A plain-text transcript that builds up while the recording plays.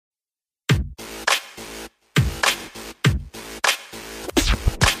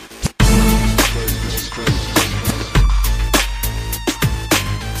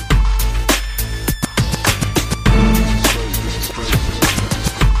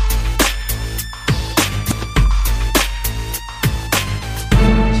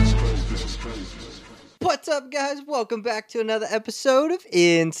up, guys? Welcome back to another episode of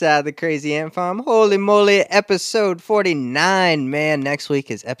Inside the Crazy Ant Farm. Holy moly, episode 49. Man, next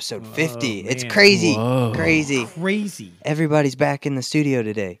week is episode 50. It's crazy. Whoa. Crazy. Crazy. Everybody's back in the studio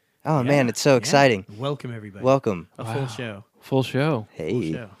today. Oh, Yeah, man, it's so exciting. Welcome, everybody. Welcome. A full show. Full show.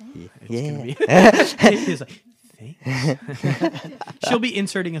 Hey. Full show. Yeah. It's gonna be, it's like, thanks. She'll be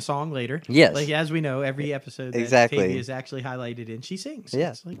inserting a song later. Yes. Like, as we know, every episode that Exactly. Tavia is actually highlighted in, she sings. Yeah.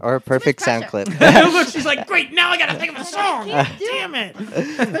 It's like, Or a perfect sound pressure. clip. look, she's like, great, now I gotta think of a song. Damn it.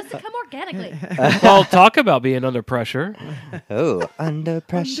 It's supposed to come organically. Well, talk about being under pressure. Oh, under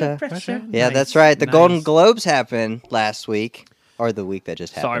pressure. Pressure. Yeah, Nice, that's right. The nice. Golden Globes happened last week. Or the week that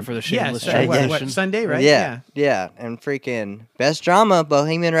just happened. Sorry for the Yeah, shameless sorry, what, transition. Sunday, right? Yeah. And freaking best drama,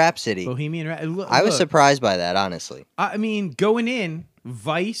 Bohemian Rhapsody. Bohemian Rhapsody. I was surprised by that, honestly. I mean, going in,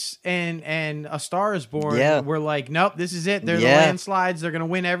 Vice and A Star Is Born were like, nope, this is it. They're the landslides. They're going to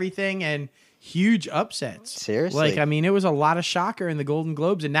win everything. And huge upsets. Seriously. Like, I mean, it was a lot of shocker in the Golden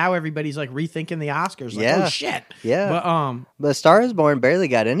Globes. And now everybody's like rethinking the Oscars. Like, oh, shit. Yeah. But Star Is Born barely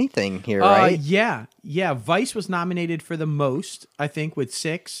got anything here, right? Yeah. Vice was nominated for the most, I think, with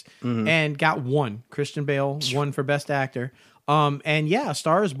 6 and got 1. Christian Bale won for Best Actor. And yeah, A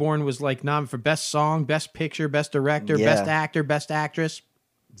Star Is Born was like nominated for Best Song, Best Picture, Best Director, Best Actor, Best Actress.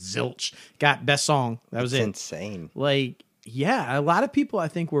 Zilch. Got Best Song. That was It's it. insane. Like, yeah, a lot of people I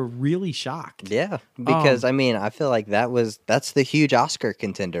think were really shocked. Yeah, because I mean, I feel like that's the huge Oscar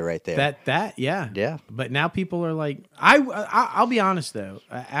contender right there. Yeah. But now people are like, I'll be honest though.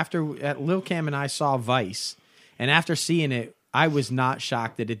 After Lil Cam and I saw Vice, and after seeing it, I was not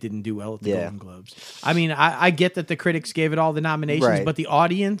shocked that it didn't do well at the Golden Globes. I mean, I get that the critics gave it all the nominations, but the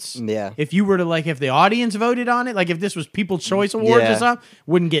audience, if you were to if the audience voted on it, like if this was People's Choice Awards or something,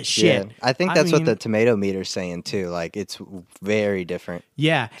 wouldn't get shit. Yeah. I think that's what the tomato meter's saying too. Like it's very different.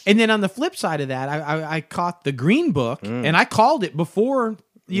 Yeah. And then on the flip side of that, I caught the Green Book and I called it before.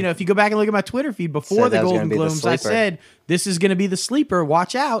 You know, if you go back and look at my Twitter feed before the Golden Globes, I said, this is going to be the sleeper.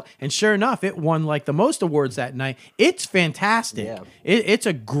 Watch out. And sure enough, it won like the most awards that night. It's fantastic. Yeah. It's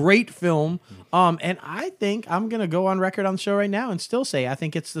a great film. And I think I'm going to go on record on the show right now and still say I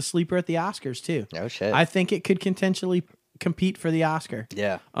think it's the sleeper at the Oscars too. Oh, shit. I think it could potentially compete for the Oscar.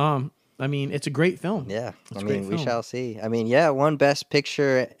 Yeah. I mean, it's a great film. Yeah. It's I mean, we shall see. I mean, yeah, one Best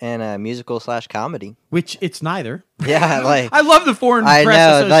Picture and a musical/comedy. Which it's neither. Yeah, like I love the Foreign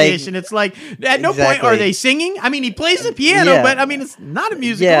Press Association. It's like at no point are they singing. I mean, he plays the piano, but I mean, it's not a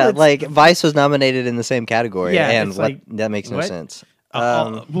musical. Yeah, it's, like Vice was nominated in the same category, and that makes no sense.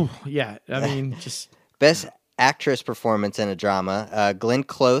 Yeah, I mean, just Best Actress Performance in a Drama, Glenn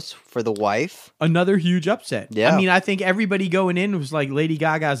Close for The Wife. Another huge upset. Yeah. I mean, I think everybody going in was like, Lady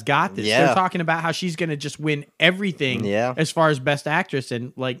Gaga's got this. Yeah. They're talking about how she's going to just win everything as far as Best Actress.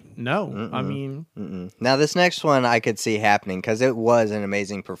 And like, no. I mean. Now, this next one I could see happening because it was an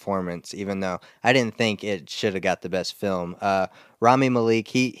amazing performance, even though I didn't think it should have got the Best Film. Rami Malek,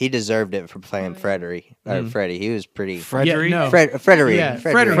 he deserved it for playing Freddie. He was pretty... Frederick? Yeah, no. Freddie. Yeah,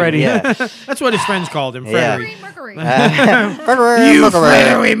 Freddie. Freddie. Yeah. That's what his friends called him, Freddie. Mercury.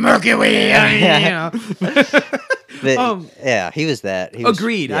 Freddie Mercury. I mean, yeah, he was that. He was,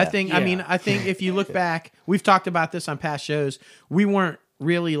 agreed. Yeah. I think if you look back, we've talked about this on past shows. We weren't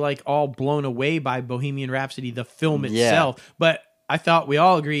really like all blown away by Bohemian Rhapsody, the film itself, but I thought we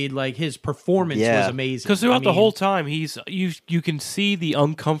all agreed like his performance was amazing. Because throughout the whole time, you can see the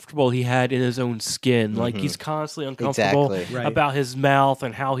uncomfortable he had in his own skin. Like he's constantly uncomfortable about his mouth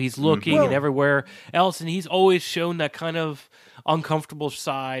and how he's looking and everywhere else, and he's always shown that kind of uncomfortable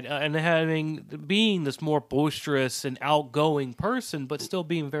side and being this more boisterous and outgoing person, but still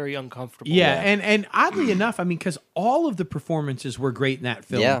being very uncomfortable. And oddly enough, I mean, because all of the performances were great in that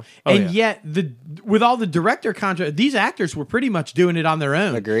film, yet with all the director contract, these actors were pretty much doing it on their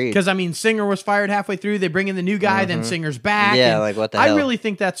own. Agreed. Because I mean, Singer was fired halfway through. They bring in the new guy, then Singer's back. Yeah, and like what the hell? I really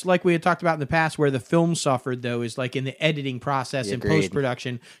think that's like we had talked about in the past, where the film suffered though is like in the editing process and post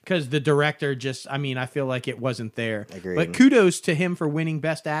production, because the director just, I mean, I feel like it wasn't there. Agreed. But kudos to him for winning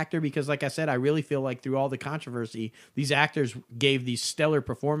Best Actor, because like I said, I really feel like through all the controversy, these actors gave these stellar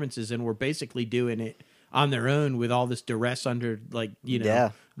performances and were basically doing it on their own with all this duress under, like, you know,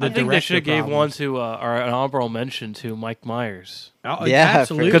 Yeah. the I think they should have gave one problems. to or an honorable mention to Mike Myers, Oh, Yeah,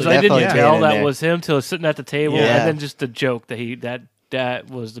 absolutely. because I didn't Definitely tell being in that there. was him till sitting at the table, Yeah. and then just the joke that that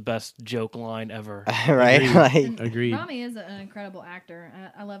was the best joke line ever. Right? Agreed. Rami is an incredible actor.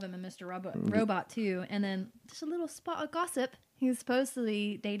 I love him in Mr. Robot too. And then just a little spot of gossip. He's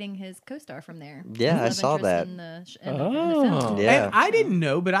supposedly dating his co-star from there. Yeah, I saw that. In the film. Yeah. And I didn't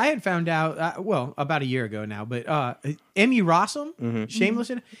know, but I had found out, about a year ago now, but Emmy Rossum,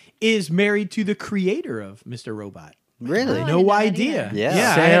 Shameless, is married to the creator of Mr. Robot. Really? Oh, No idea. Yeah. I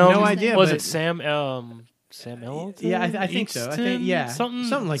Sam, had no idea. Was but- it Sam Ellington? Yeah, I think so. I think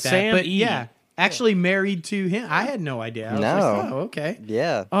something like that. Sam But E. yeah, actually married to him. I had no idea. I was No. like, oh, okay.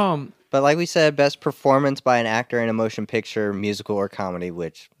 Yeah. But like we said, best performance by an actor in a motion picture, musical, or comedy,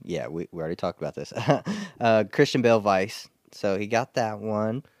 which, yeah, we already talked about this. Christian Bale Vice. So he got that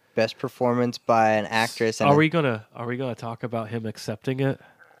one. Best performance by an actress. Are we gonna talk about him accepting it?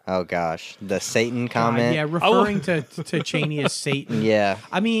 Oh, gosh. The Satan comment. yeah, referring to Chaney as Satan. Yeah.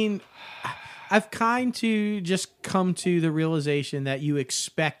 I mean, I've kind to just come to the realization that you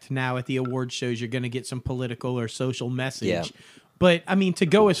expect now at the award shows you're going to get some political or social message. Yeah. But I mean, to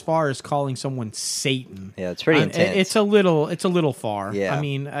go as far as calling someone Satan, Yeah, it's pretty intense. It's a little far. Yeah. I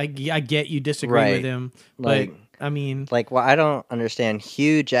mean, I get you disagree Right. with him, Like- but I mean, Well, I don't understand.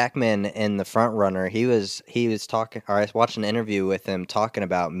 Hugh Jackman in The Front Runner, he was talking, or I watched an interview with him talking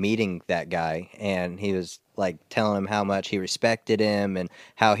about meeting that guy, and he was like telling him how much he respected him and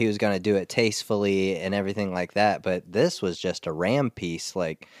how he was going to do it tastefully and everything like that. But this was just a ram piece.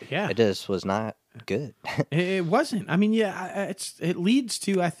 Like, Yeah. it just was not good. it wasn't. I mean, yeah, it leads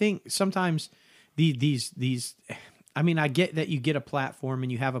to, I think, sometimes these. I mean, I get that you get a platform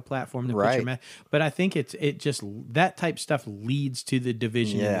and you have a platform to put your Right. but I think it just that type stuff leads to the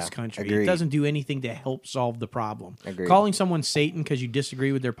division in Yeah, this country. agreed. It doesn't do anything to help solve the problem. Agreed. Calling someone Satan because you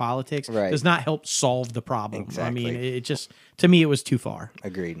disagree with their politics Right. does not help solve the problem. Exactly. I mean, it just, to me, it was too far.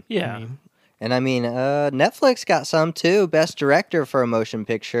 Agreed. Yeah. And I mean, Netflix got some too. Best director for a motion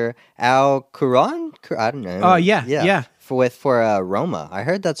picture, Al Cuarón. I don't know. Yeah. For Roma. I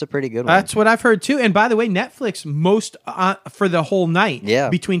heard that's a pretty good one. That's what I've heard too. And by the way, Netflix for the whole night, Yeah.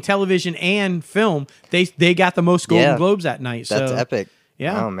 between television and film, they got the most Golden Yeah. Globes that night. That's so, epic.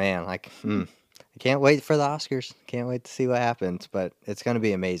 Yeah. Oh man, I can't wait for the Oscars. Can't wait to see what happens. But it's going to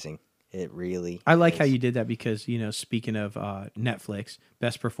be amazing. It really. I like is. how you did that because, speaking of Netflix,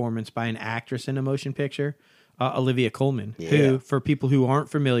 best performance by an actress in a motion picture, Olivia Colman, Yeah. who, for people who aren't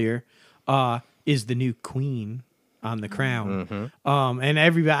familiar, is the new queen on The Crown. Mm-hmm. And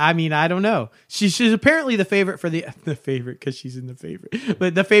everybody, I mean, I don't know. She's apparently the favorite for the favorite because she's in the favorite,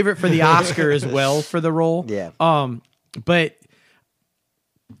 but the favorite for the Oscar as well for the role. Yeah. But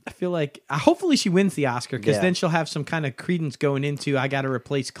I feel like hopefully she wins the Oscar because Yeah. then she'll have some kind of credence going into I got to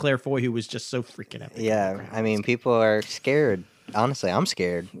replace Claire Foy, who was just so freaking epic. Yeah, I mean, people are scared. Honestly, I'm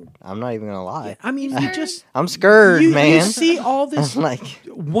scared. I'm not even gonna lie. I mean, you just I'm scared, man. You see all this Like,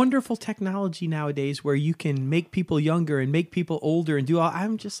 wonderful technology nowadays where you can make people younger and make people older and do all.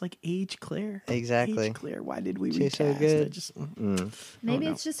 I'm just like, age Claire. Exactly. Age Claire. Why did we She's so recast? good. I just, Maybe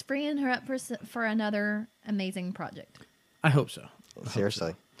no. it's just freeing her up for another amazing project. I hope so.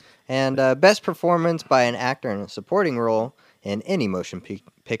 seriously. And best performance by an actor in a supporting role in any motion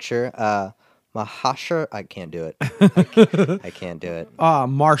picture. Mahasher, I can't do it. I can't do it.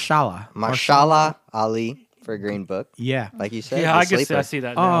 Marshala. Marshala Ali for Green Book, Yeah. like you said. Yeah, The I guess Sleeper. I see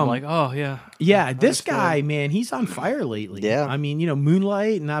that now. I'm like, oh yeah. Yeah, this guy, man, he's on fire lately. Yeah. I mean,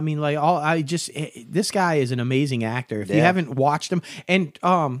 Moonlight, and I mean, like, this guy is an amazing actor. If you Yeah. haven't watched him, and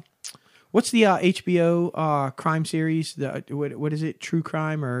what's the HBO crime series? What is it? True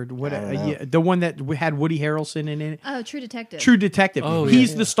Crime or what? I don't know. Yeah, the one that had Woody Harrelson in it. Oh, True Detective. True Detective. Oh,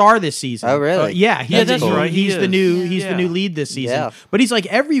 He's yeah. the star this season. Oh, really? Yeah, That's right. He's He the is. new. Yeah. He's the new lead this season. Yeah. But he's like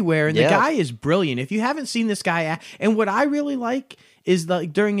everywhere, and the Yeah. guy is brilliant. If you haven't seen this guy, and what I really like is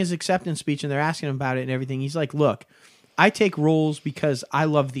like during his acceptance speech, and they're asking him about it and everything. He's like, "Look, I take roles because I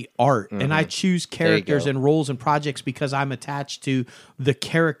love the art, and I choose characters go. and roles and projects because I'm attached to the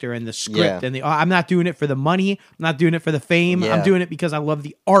character and the script Yeah. and the. I'm not doing it for the money. I'm not doing it for the fame. I'm Yeah. doing it because I love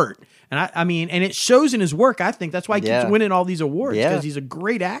the art." And I mean, and it shows in his work. I think that's why he Yeah. keeps winning all these awards Yeah. because he's a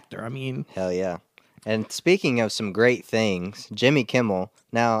great actor. I mean, Hell yeah. And speaking of some great things, Jimmy Kimmel,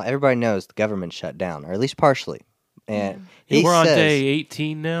 now everybody knows the government shut down, or at least partially. And he We're on says, day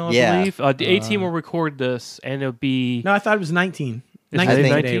 18 now, I Yeah. believe. Day 18 will record this, and it'll be... no, I thought it was 19. Is 19 it today,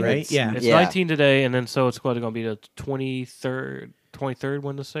 19? right? Yeah. It's Yeah. 19 today, and then so it's going to be the 23rd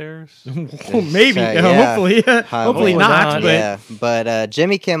when this airs. Maybe. Yeah. Hopefully. Hopefully Hopefully not. not. But But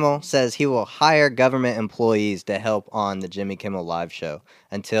Jimmy Kimmel says he will hire government employees to help on the Jimmy Kimmel live show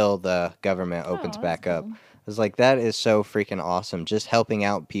until the government opens that's back up. cool. I was like, that is so freaking awesome. Just helping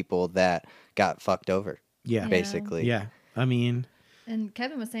out people that got fucked over, yeah. basically. Yeah. I mean, And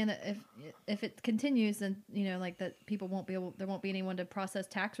Kevin was saying that if it continues, then like that people there won't be anyone to process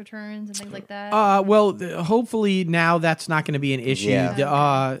tax returns and things like that. Well, hopefully now that's not going to be an issue.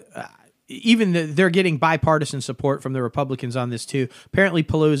 Yeah. They're getting bipartisan support from the Republicans on this too. Apparently,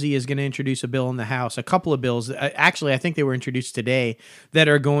 Pelosi is going to introduce a bill in the House, a couple of bills. Actually, I think they were introduced today that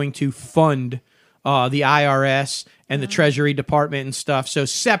are going to fund the IRS and the Treasury Department and stuff. So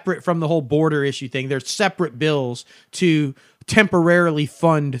separate from the whole border issue thing, there's separate bills to temporarily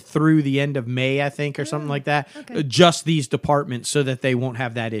fund through the end of May, I think, or something like that. Okay. Just these departments so that they won't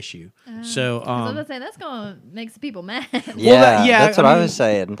have that issue. So I was going to say, that's going to make some people mad. Yeah, that's what I was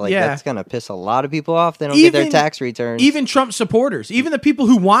saying. Like, that's going to piss a lot of people off. They don't get their tax returns. Even Trump supporters, even the people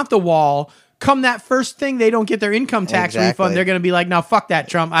who want the wall, come that first thing, they don't get their income tax refund. They're going to be like, no, fuck that,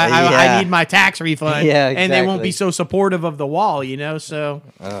 Trump. I need my tax refund. Yeah, exactly. And they won't be so supportive of the wall, So,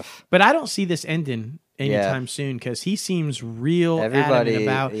 but I don't see this ending anytime soon because he seems real adamant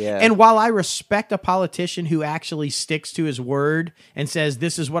about. Yeah. And while I respect a politician who actually sticks to his word and says,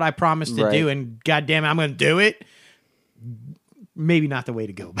 this is what I promised to do, and goddamn it, I'm going to do it. Maybe not the way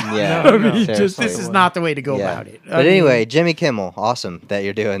to go about it. This is not the way to go about it. But anyway, Jimmy Kimmel, awesome that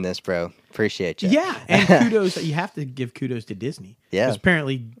you're doing this, bro. Appreciate you. Yeah, and kudos. You have to give kudos to Disney. Yeah. Because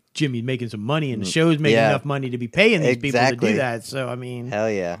apparently Jimmy's making some money and the show's making enough money to be paying these people to do that. So, I mean. Hell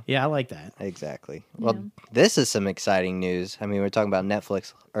yeah. Yeah, I like that. Exactly. Well, this is some exciting news. I mean, we were talking about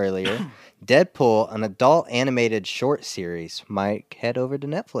Netflix earlier. Deadpool, an adult animated short series, might head over to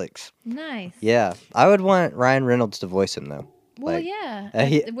Netflix. Nice. Yeah. I would want Ryan Reynolds to voice him, though. Well,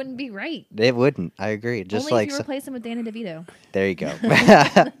 it wouldn't be right. It wouldn't. I agree. Just only like if you replace him with Danny DeVito. There you go.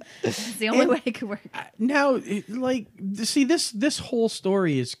 It's the only way it could work. Now, this whole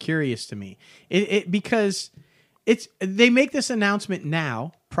story is curious to me. Because they make this announcement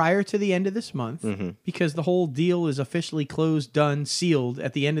now, prior to the end of this month, because the whole deal is officially closed, done, sealed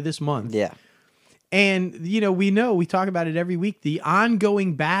at the end of this month. Yeah. And we talk about it every week. The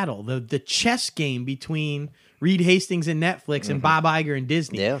ongoing battle, the chess game between Reed Hastings and Netflix and Bob Iger and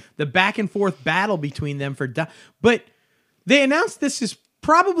Disney. Yeah. The back and forth battle between them but they announced this is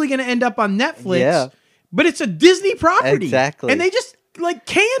probably going to end up on Netflix, but it's a Disney property. Exactly. And they just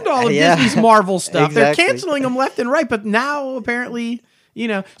canned all of Disney's Marvel stuff. Exactly. They're canceling them left and right, but now apparently,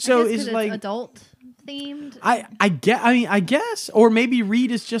 so it's like adult themed. I guess, or maybe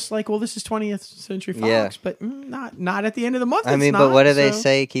Reed is just like, well, this is 20th Century Fox, but not at the end of the month. I mean, but what do they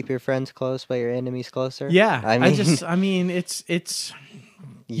say? Keep your friends close, but your enemies closer. Yeah, it's.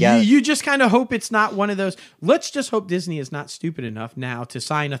 Yeah. You just kind of hope it's not one of those. Let's just hope Disney is not stupid enough now to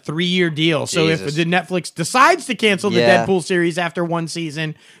sign a 3-year deal. So if the Netflix decides to cancel the Deadpool series after one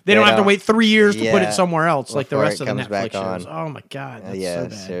season, they don't have to wait 3 years to put it somewhere else like the rest of the Netflix shows. Oh my God. That's so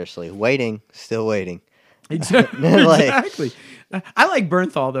bad. Seriously. Still waiting. Exactly. I like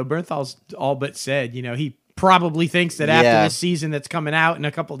Bernthal, though. Bernthal's all but said, he probably thinks that after this season that's coming out in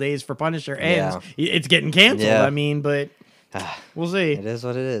a couple days for Punisher ends, it's getting canceled. I mean, but we'll see. It is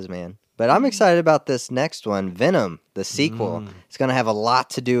what it is, man. But I'm excited about this next one, Venom, the sequel. It's going to have a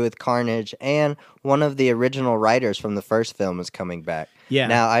lot to do with Carnage, and one of the original writers from the first film is coming back. Yeah.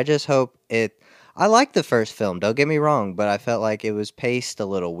 Now, I just hope I liked the first film, don't get me wrong, but I felt like it was paced a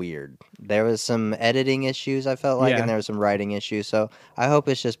little weird. There was some editing issues, I felt like, and there was some writing issues, so I hope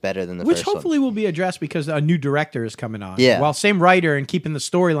it's just better than the first one. Which hopefully will be addressed because a new director is coming on. Yeah. While same writer and keeping the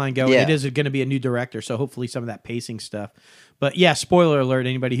storyline going, it is going to be a new director, so hopefully some of that pacing stuff. But yeah, spoiler alert,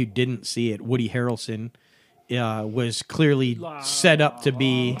 anybody who didn't see it, Woody Harrelson was clearly set up to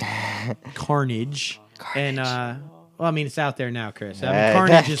be Carnage. And well, I mean, it's out there now, Chris. I mean,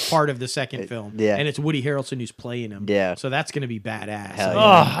 Carnage is part of the second film. Yeah. And it's Woody Harrelson who's playing him. Yeah. So that's going to be badass.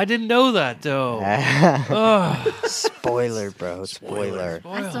 I didn't know that, though. Spoiler, bro. Spoiler.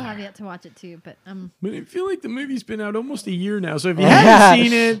 I still have yet to watch it, too. But I feel like the movie's been out almost a year now. So if you haven't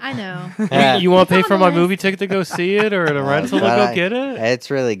seen it. I know. You want to pay for my movie ticket to go see it or the rental to go get it? It's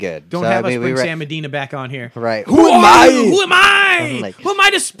really good. Don't have us bring Sam Medina back on here. Right. Who am I? Who am I? Who am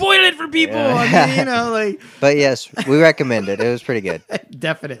I to spoil it for people? I mean, But yes, we recommend it. It was pretty good.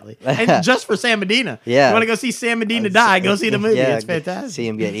 Definitely. And just for Sam Medina. Yeah. You want to go see Sam Medina die, go see the movie. It's fantastic. See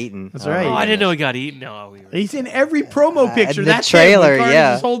him get eaten. That's right. Oh, I didn't know he got eaten. No, he's in every promo picture. That's trailer,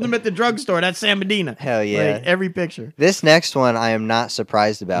 just holding him at the drugstore. That's Sam Medina. Hell yeah. Like, every picture. This next one I am not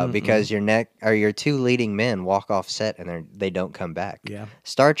surprised about because your two leading men walk off set and they don't come back. Yeah.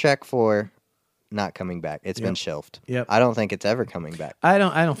 Star Trek 4 not coming back. It's been shelved. Yep. I don't think it's ever coming back. I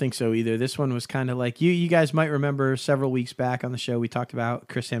don't think so either. This one was kind of like you guys might remember several weeks back on the show we talked about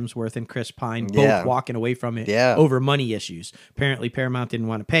Chris Hemsworth and Chris Pine both walking away from it over money issues. Apparently Paramount didn't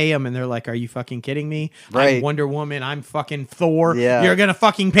want to pay them, and they're like, "Are you fucking kidding me? Right. I'm Wonder Woman. I'm fucking Thor. You're gonna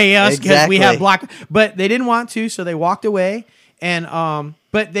fucking pay us because we have Black." But they didn't want to, so they walked away. And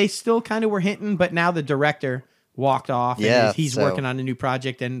but they still kind of were hinting. But now the director walked off. And he's working on a new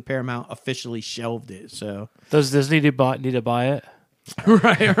project, and Paramount officially shelved it. So does Disney need to buy it?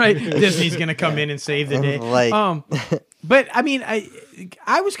 right. Disney's gonna come in and save the day. But I mean,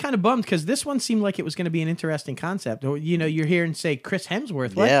 I was kind of bummed because this one seemed like it was going to be an interesting concept. Or you're hearing say Chris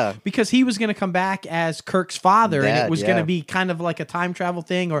Hemsworth, because he was going to come back as Kirk's father, and it was going to be kind of like a time travel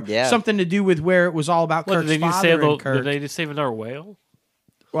thing or something to do with where it was all about Kirk's father and Kirk. Did they just save another whale?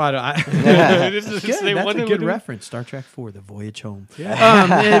 Well, That's a good reference. Star Trek 4, The Voyage Home.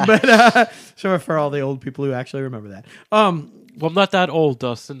 Yeah. So for all the old people who actually remember that. Well, I'm not that old,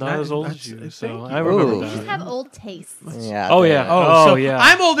 Dustin. Not as old as you, so I remember that. You just have old tastes. Yeah. Oh, yeah. So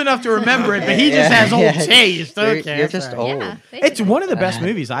I'm old enough to remember it, but he just has old taste. Okay, you're just old. Yeah, it's one of the best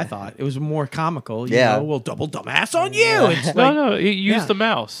movies, I thought. It was more comical. You know, we'll double dumbass on you. It's no, use the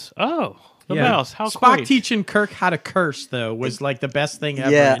mouse. Oh. The mouse. How Spock quaint. teaching Kirk how to curse though was like the best thing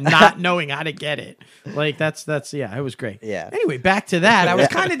ever. And not knowing how to get it. Like that's it was great. Yeah. Anyway, back to that. I was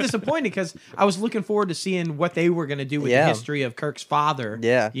kind of disappointed because I was looking forward to seeing what they were going to do with the history of Kirk's father.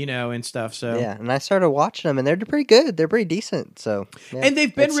 And stuff. So and I started watching them, and they're pretty good. They're pretty decent. So and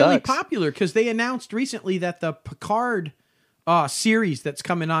they've been really popular because they announced recently that the Picard series that's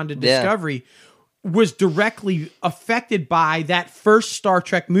coming on to Discovery was directly affected by that first Star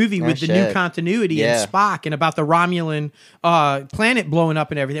Trek movie with the new continuity and Spock and about the Romulan planet blowing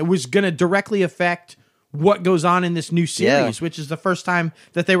up and everything. It was going to directly affect what goes on in this new series, which is the first time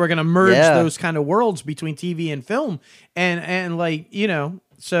that they were going to merge those kind of worlds between TV and film. And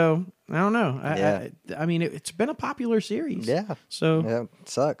so I don't know. I mean, it's been a popular series. Yeah. So it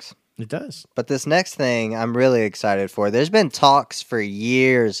sucks. It does. But this next thing I'm really excited for. There's been talks for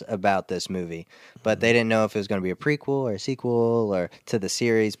years about this movie, but they didn't know if it was going to be a prequel or a sequel or to the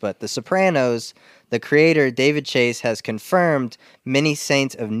series. But The Sopranos, the creator David Chase has confirmed Many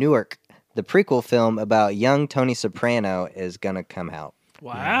Saints of Newark, the prequel film about young Tony Soprano, is going to come out.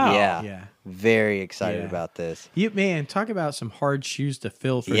 Wow. Yeah. Very excited about this. Talk about some hard shoes to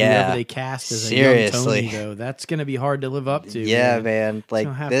fill for whoever they cast as a young Tony, though. That's going to be hard to live up to. Yeah, man. Like,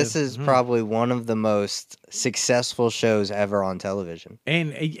 this is probably one of the most successful shows ever on television.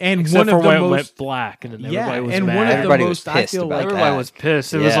 And except one for of the when most... it went black, and then everybody was and mad. one of Everybody the was most, I pissed feel about like... Everybody was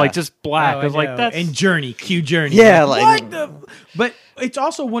pissed. It was like just black. It was like, that's... And Journey, Q Journey. Yeah, But it's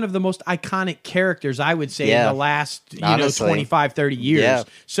also one of the most iconic characters, I would say, in the last 25, 30 years. Yeah.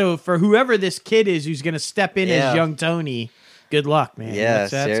 So for whoever this kid is who's going to step in as young Tony, good luck, man. Yeah,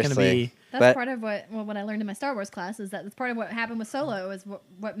 that's going to be... That's part of what I learned in my Star Wars class is that that's part of what happened with Solo is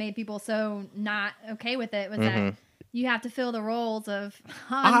what made people so not okay with it was that you have to fill the roles of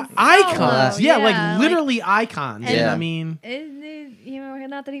icons. Like literally icons. And I mean,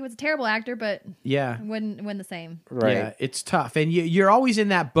 not that he was a terrible actor, but wouldn't win the same. Right. Yeah, it's tough, and you're always in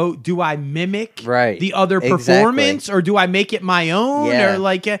that boat. Do I mimic the other performance, or do I make it my own, Yeah.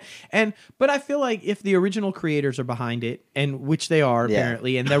 or but I feel like if the original creators are behind it, and which they are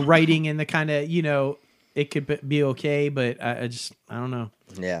apparently, and the writing and the kind of it could be okay, but I don't know.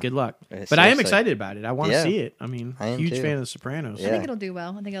 Yeah. Good luck. But Seriously. I am excited about it. I want to see it. I mean, I am huge too. fan of The Sopranos. Yeah. I think it'll do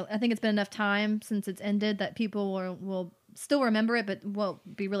well. I think it's been enough time since it's ended that people will still remember it, but will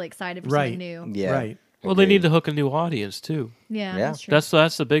be really excited for something new. Yeah. Right. Well, they need to hook a new audience too. Yeah, Yeah. that's true.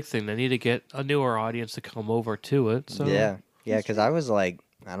 That's the big thing. They need to get a newer audience to come over to it. So Yeah. Because I was like,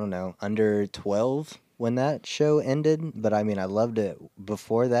 I don't know, under 12 when that show ended. But I mean, I loved it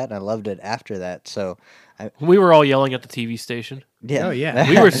before that, and I loved it after that. So we were all yelling at the TV station. yeah. Oh, yeah.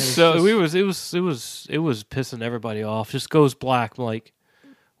 We were it was pissing everybody off. Just goes black. I'm like,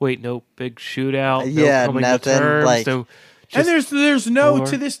 wait, no big shootout. Yeah, no coming nothing, to terms, like- no, And there's no, or-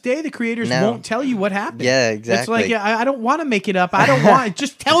 to this day, the creators No. won't tell you what happened. Yeah, exactly. It's like, I don't want to make it up. I don't want,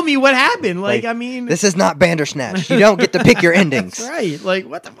 just tell me what happened. Like, I mean. This is not Bandersnatch. You don't get to pick your endings. That's right. Like,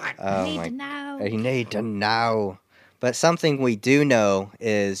 what the fuck? Oh Need my- to know. You need to know. But something we do know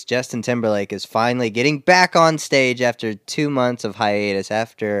is Justin Timberlake is finally getting back on stage after 2 months of hiatus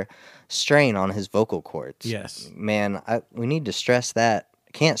after strain on his vocal cords. Yes. Man, we need to stress that.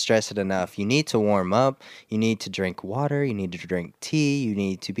 Can't stress it enough. You need to warm up. You need to drink water. You need to drink tea. You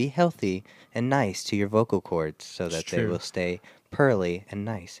need to be healthy and nice to your vocal cords so that they will stay pearly and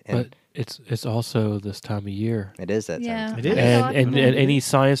nice. And but it's also this time of year. It is that time. It is. And any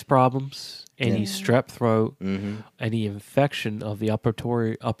sinus problems, any strep throat, any infection of the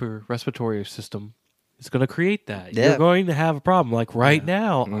upper respiratory system, it's going to create that. You're going to have a problem. Like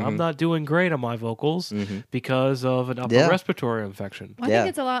now, I'm not doing great on my vocals because of an upper respiratory infection. Well, I think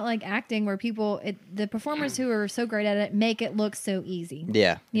it's a lot like acting, where the performers who are so great at it make it look so easy.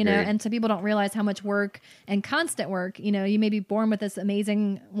 Yeah. You know, and so people don't realize how much work and constant work. You know, you may be born with this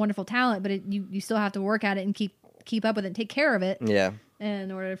amazing, wonderful talent, but you still have to work at it and keep up with it and take care of it. Yeah.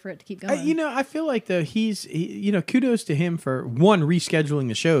 In order for it to keep going. You know, I feel like kudos to him for rescheduling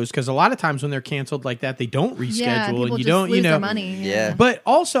the shows, because a lot of times when they're canceled like that, they don't reschedule and you don't, lose their money. Yeah. But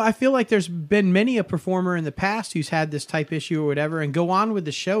also, I feel like there's been many a performer in the past who's had this type issue or whatever, and go on with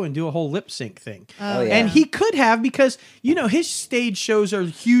the show and do a whole lip sync thing. Oh, yeah. And he could have, because his stage shows are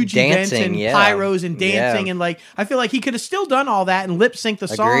huge events and pyros and dancing, and like I feel like he could have still done all that and lip sync the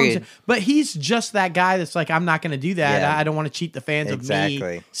songs. But he's just that guy that's like, I'm not going to do that. I don't want to cheat the fans of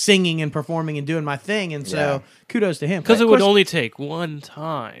me singing and performing and doing my thing. And so kudos to him, because it would only take one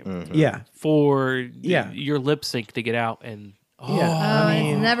time for your lip sync to get out. And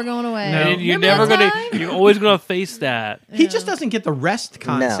it's never going away. No. You're always gonna face that. He just doesn't get the rest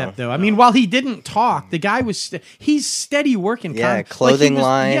concept though. I mean, while he didn't talk, the guy was he's steady working. Clothing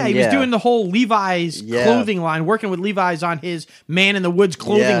line. Yeah, he was doing the whole Levi's clothing line, working with Levi's on his Man in the Woods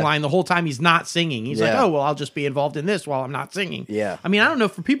clothing line the whole time he's not singing. He's like, oh well, I'll just be involved in this while I'm not singing. Yeah. I mean, I don't know,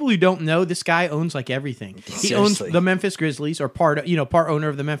 for people who don't know, this guy owns like everything. He owns the Memphis Grizzlies, or part owner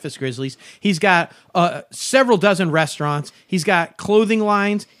of the Memphis Grizzlies. He's got several dozen restaurants. He's got clothing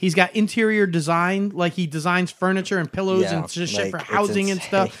lines. He's got interior design, like he designs furniture and pillows and shit for housing and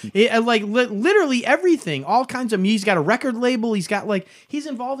stuff. Literally everything, all kinds of. He's got a record label. He's got he's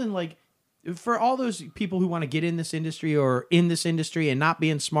involved in for all those people who want to get in this industry or in this industry and not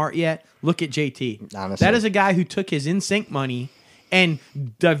being smart yet. Look at JT. Honestly, that is a guy who took his NSYNC money and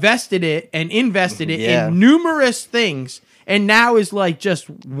divested it and invested it in numerous things. And now is just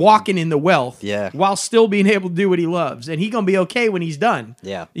walking in the wealth while still being able to do what he loves. And he's going to be okay when he's done.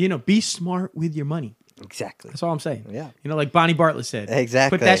 Yeah. Be smart with your money. Exactly. That's all I'm saying. Yeah. Like Bonnie Bartlett said.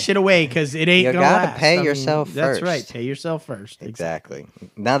 Exactly. Put that shit away, because it ain't going to last. You got to pay yourself first. That's right. Pay yourself first. Exactly.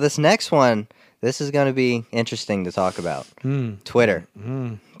 Now this next one, this is going to be interesting to talk about. Twitter.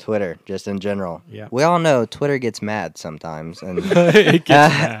 Twitter, just in general. Yeah. We all know Twitter gets mad sometimes, and it gets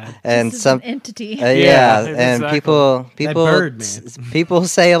mad. And some entity. And exactly. people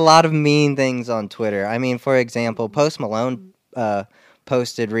say a lot of mean things on Twitter. I mean, for example, Post Malone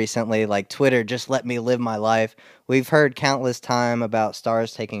posted recently, Twitter, just let me live my life. We've heard countless time about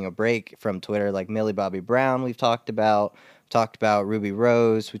stars taking a break from Twitter, like Millie Bobby Brown. We've talked about Ruby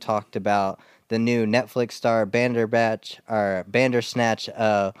Rose. We talked about the new Netflix star Bandersnatch,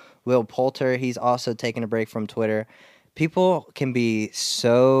 Will Poulter. He's also taken a break from Twitter. People can be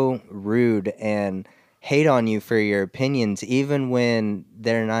so rude and hate on you for your opinions, even when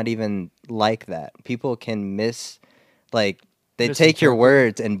they're not even like that. People can they take your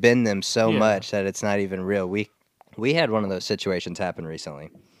words and bend them so much that it's not even real. We had one of those situations happen recently.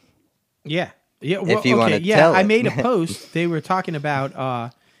 Yeah. Yeah. Well, if you want to tell I made a post. They were talking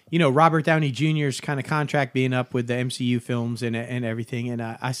about Robert Downey Jr.'s kind of contract being up with the MCU films and everything, and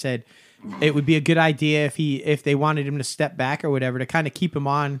I said it would be a good idea if they wanted him to step back or whatever, to kind of keep him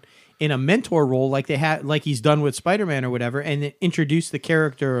on in a mentor role like he's done with Spider-Man or whatever, and then introduce the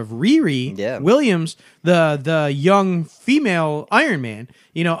character of Riri Williams, the young female Iron Man,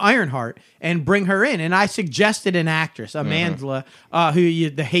 Ironheart, and bring her in. And I suggested an actress, Amandla,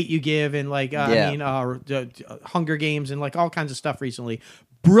 The Hate U Give, and Hunger Games, and all kinds of stuff recently.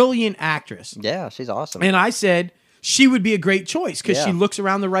 Brilliant actress. Yeah, she's awesome. And I said she would be a great choice because she looks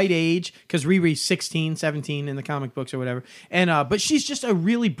around the right age, because Riri's 16, 17 in the comic books or whatever. And but she's just a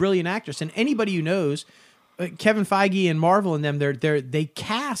really brilliant actress. And anybody who knows, Kevin Feige and Marvel and them, they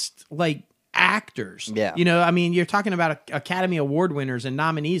cast actors. Yeah. I mean, you're talking about Academy Award winners and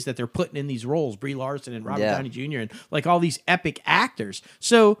nominees that they're putting in these roles, Brie Larson and Robert Downey Jr. and all these epic actors.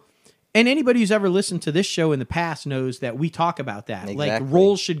 So, and anybody who's ever listened to this show in the past knows that we talk about that. Exactly.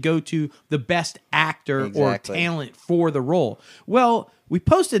 Roles should go to the best actor or talent for the role. Well, we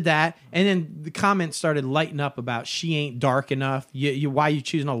posted that, and then the comments started lighting up about she ain't dark enough. Why are you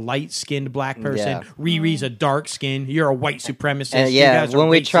choosing a light-skinned black person? Yeah. Riri's a dark skin. You're a white supremacist. When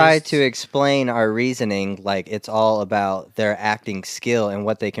we try to explain our reasoning, it's all about their acting skill and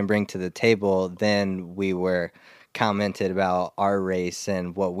what they can bring to the table, then we were commented about our race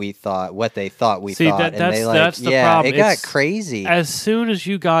and what they thought we thought. That's and they, that's the problem. It got crazy. As soon as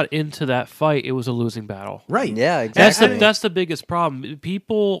you got into that fight, it was a losing battle. Right. Yeah, exactly. That's the biggest problem.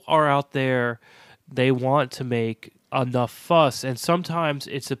 People are out there, they want to make enough fuss, and sometimes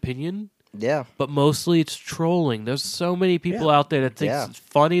it's opinion. Yeah. But mostly it's trolling. There's so many people out there that think it's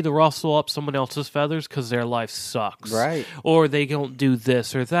funny to rustle up someone else's feathers because their life sucks. Right. Or they don't do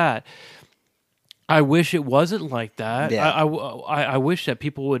this or that. I wish it wasn't like that. Yeah. I wish that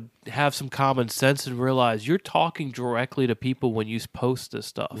people would have some common sense and realize you're talking directly to people when you post this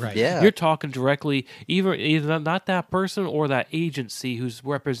stuff. Right. Yeah. You're talking directly, either not that person or that agency who's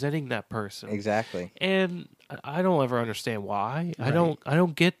representing that person. Exactly. And I don't ever understand why. Right. I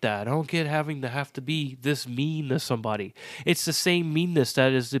don't get that. I don't get having to have to be this mean to somebody. It's the same meanness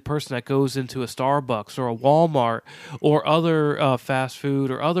that is the person that goes into a Starbucks or a Walmart or other fast food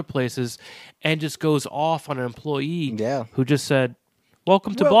or other places and just goes off on an employee who just said,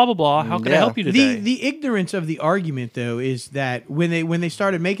 "Welcome to blah blah blah. How can I help you today?" The ignorance of the argument, though, is that when they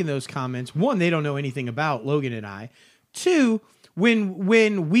started making those comments, one, they don't know anything about Logan and I. Two,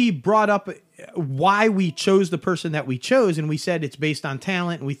 when we brought up why we chose the person that we chose, and we said it's based on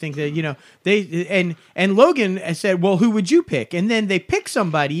talent, and we think that they and Logan said, "Well, who would you pick?" And then they pick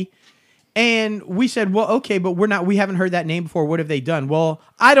somebody. And we said, well, okay, but we haven't heard that name before. What have they done? Well,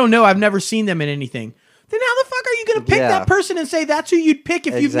 I don't know. I've never seen them in anything. Then how the fuck are you going to pick that person and say that's who you'd pick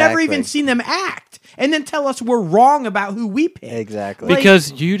if you've never even seen them act? And then tell us we're wrong about who we pick. Exactly.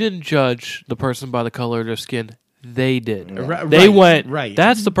 Because you didn't judge the person by the color of their skin. They did. Yeah. They went,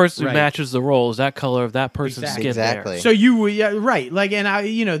 that's the person who matches the role, is that color of that person's skin Exactly. there. So you would, right. Like, and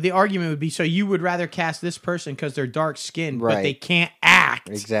the argument would be, so you would rather cast this person because they're dark skinned, but they can't act.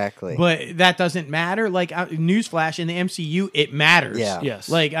 Exactly. But that doesn't matter. Like, newsflash, in the MCU, it matters. Yeah. Yes.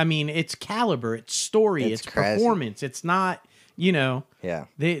 Like, I mean, it's caliber, it's story, it's performance. It's not, Yeah.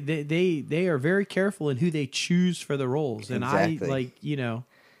 They are very careful in who they choose for the roles. And wholeheartedly.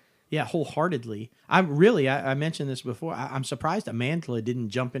 I mentioned this before. I'm surprised Amandla didn't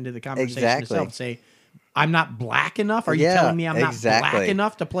jump into the conversation herself and say, I'm not black enough? Are you telling me I'm not black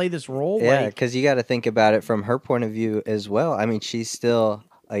enough to play this role? Yeah, because you got to think about it from her point of view as well. I mean, she's still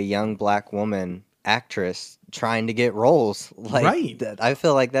a young black woman actress trying to get roles. Like, I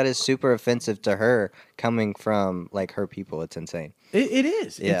feel like that is super offensive to her coming from, like, her people. It's insane. It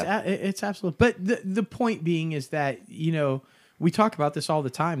is. Yeah. It's absolute. But the point being is that, we talk about this all the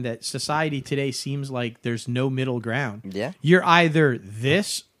time, that society today seems like there's no middle ground. Yeah. You're either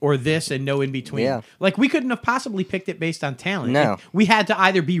this or this and no in between. Yeah. Like, we couldn't have possibly picked it based on talent. No. We had to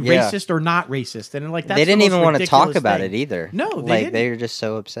either be racist or not racist. And like, that's they didn't the even most want to talk ridiculous about thing. it either. No, they were just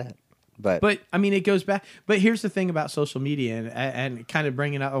so upset. But I mean, it goes back. But here's the thing about social media, and kind of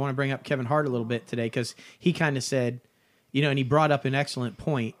I want to bring up Kevin Hart a little bit today, because he kind of said, and he brought up an excellent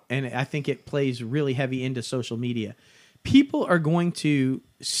point, and I think it plays really heavy into social media. People are going to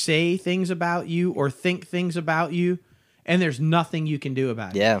say things about you or think things about you, and there's nothing you can do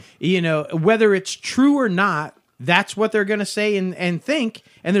about it. Yeah. Whether it's true or not, that's what they're going to say and think,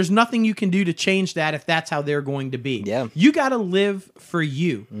 and there's nothing you can do to change that if that's how they're going to be. Yeah. You got to live for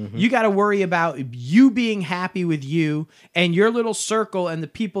you. Mm-hmm. You got to worry about you being happy with you and your little circle and the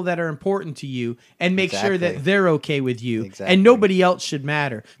people that are important to you, and make sure that they're okay with you. Exactly. And nobody else should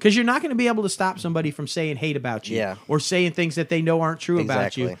matter, because you're not going to be able to stop somebody from saying hate about you or saying things that they know aren't true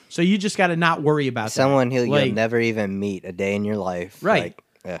about you. So you just got to not worry about someone who you'll never even meet a day in your life. Right. Like,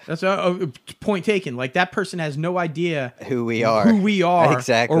 that's a point taken. Like, that person has no idea who we are,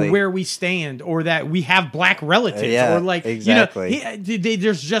 exactly, or where we stand, or that we have black relatives, or like,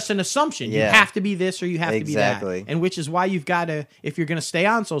 there's just an assumption. You have to be this or you have to be that, and which is why you've got to, if you're going to stay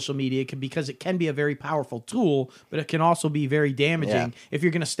on social media, because it can be a very powerful tool, but it can also be very damaging. Yeah. If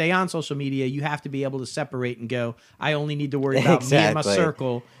you're going to stay on social media, you have to be able to separate and go, I only need to worry about me and my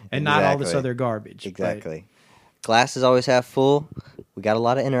circle, and not all this other garbage. Exactly. Glass is always half full. We got a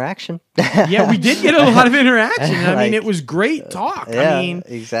lot of interaction. Yeah, we did get a lot of interaction. I mean, it was great talk. Yeah, I mean,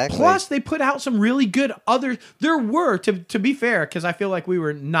 exactly. Plus, they put out some really good other. There were, to be fair, because I feel like we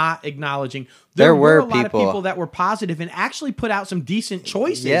were not acknowledging. There were a lot of people that were positive and actually put out some decent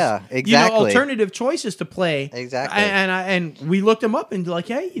choices. Yeah, exactly. Alternative choices to play. Exactly. And we looked them up and like,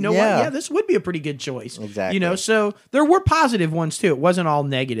 hey, you know what? Yeah, this would be a pretty good choice. Exactly. So there were positive ones too. It wasn't all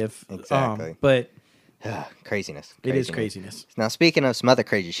negative. Exactly. But. Craziness. It is craziness. Now, speaking of some other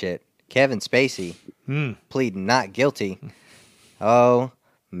crazy shit, Kevin Spacey pleading not guilty. Oh,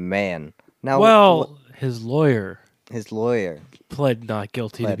 man. Now, his lawyer pled not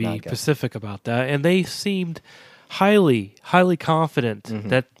guilty, to be specific about that, and they seemed highly, highly confident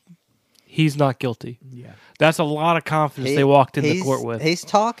that he's not guilty. Yeah. That's a lot of confidence they walked into court with. He's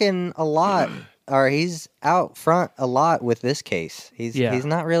talking a lot, or he's out front a lot with this case. He's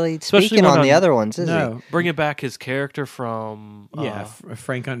not really speaking on the other ones, is he? Bringing back his character from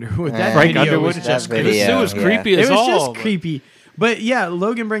Frank Underwood. Frank Underwood was just creepy. It was creepy as all. It was just creepy. But yeah,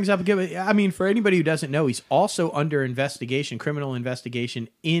 Logan brings up a good. I mean, for anybody who doesn't know, he's also under investigation, criminal investigation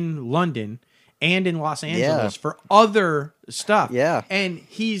in London and in Los Angeles for other stuff. Yeah. And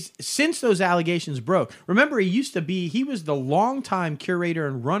he's, since those allegations broke, remember he was the longtime curator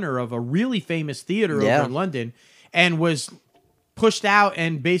and runner of a really famous theater over in London, and was pushed out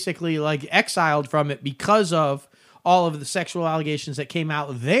and basically like exiled from it because of all of the sexual allegations that came out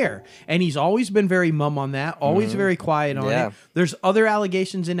there. And he's always been very mum on that, always very quiet on it. There's other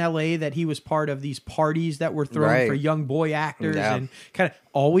allegations in LA that he was part of these parties that were thrown for young boy actors and kind of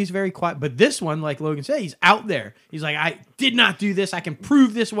always very quiet. But this one, like Logan said, he's out there. He's like, I did not do this. I can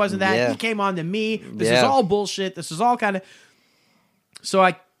prove this wasn't that. He came on to me. This is all bullshit. This is all kind of... So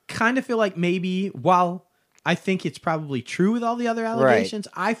I kind of feel like maybe while I think it's probably true with all the other allegations,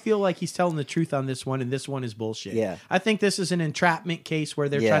 I feel like he's telling the truth on this one, and this one is bullshit. Yeah. I think this is an entrapment case where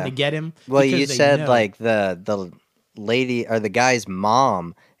they're trying to get him. Well, you said like the lady or the guy's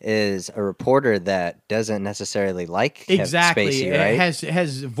mom is a reporter that doesn't necessarily like Kevin Spacey, right?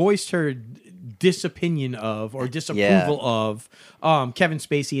 Has voiced her disopinion of or disapproval of Kevin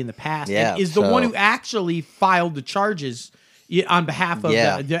Spacey in the past, and is the one who actually filed the charges on behalf of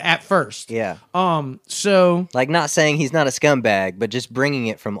at first. So like, not saying he's not a scumbag, but just bringing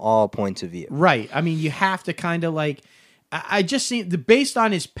it from all points of view. Right. I mean, you have to kind of like, I just see based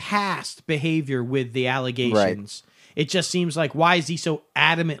on his past behavior with the allegations, it just seems like, why is he so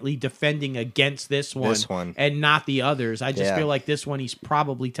adamantly defending against this one and not the others? I just feel like this one he's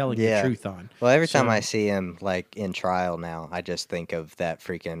probably telling the truth on. Well, every time I see him like in trial now, I just think of that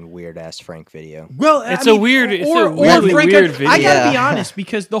freaking weird ass Frank video. Well, it's a weird video. I gotta be honest,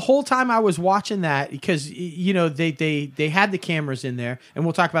 because the whole time I was watching that, because you know they had the cameras in there, and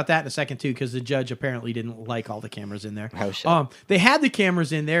we'll talk about that in a second too, because the judge apparently didn't like all the cameras in there. Oh, shit. They had the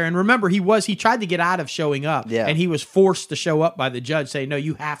cameras in there, and remember he tried to get out of showing up, and he was forced to show up by the judge, saying, no,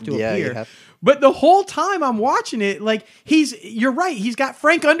 you have to appear. But the whole time I'm watching it, like, you're right, he's got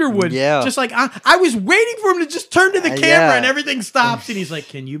Frank Underwood. Just like, I was waiting for him to just turn to the camera and everything stops, and he's like,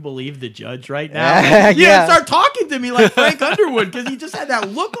 can you believe the judge right now? Start talking to me like Frank Underwood, because he just had that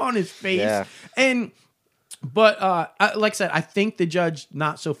look on his face. But like I said, I think the judge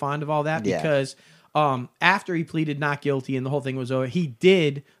not so fond of all that, because after he pleaded not guilty and the whole thing was over, he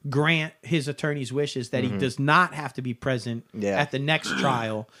did grant his attorney's wishes that he does not have to be present at the next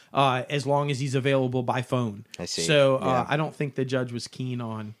trial as long as he's available by phone. I see. So I don't think the judge was keen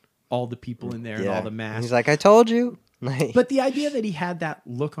on all the people in there and all the masks. He's like, I told you. But the idea that he had that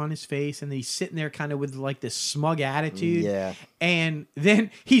look on his face and that he's sitting there kind of with like this smug attitude, and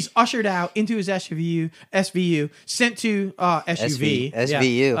then he's ushered out into his SVU, sent to SUV.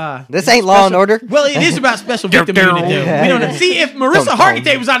 SVU. This ain't Law and Order. Well, it is about special victim unit, though. We don't know. See, if Marissa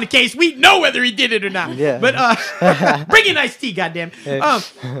Hargitay was on the case, we'd know whether he did it or not. But bring in iced tea, goddamn.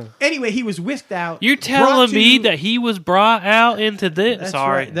 Anyway, he was whisked out. You're telling me that he was brought out into this? That's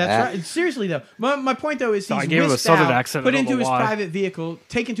Sorry. Right. That's right. Seriously, though. My point, though, is he's whisked out, put into his private vehicle,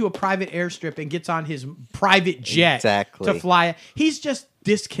 taken to a private airstrip, and gets on his private jet to fly. He's just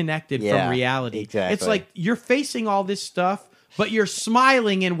disconnected from reality. Exactly. It's like you're facing all this stuff, but you're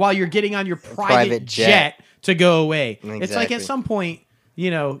smiling, and while you're getting on your private jet to go away. Exactly. It's like at some point,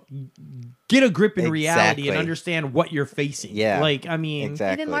 get a grip in reality and understand what you're facing. Like, I mean,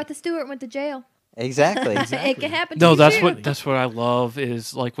 even Martha Stewart went to jail. Exactly. It can happen. No, that's what I love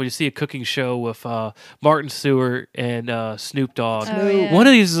is like when you see a cooking show with Martin Stewart and Snoop Dogg. One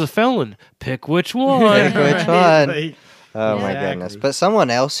of these is a felon. Pick which one. Pick which one. Oh my goodness! But someone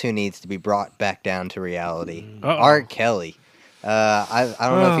else who needs to be brought back down to reality, R. Kelly. I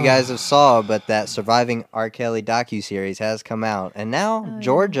don't know if you guys have saw, but that Surviving R. Kelly docuseries has come out, and now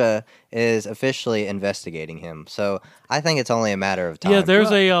Georgia is officially investigating him. So I think it's only a matter of time. Yeah, there's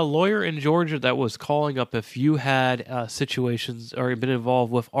a lawyer in Georgia that was calling up if you had situations or been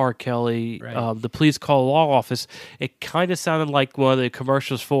involved with R. Kelly, the police call law office. It kind of sounded like one of the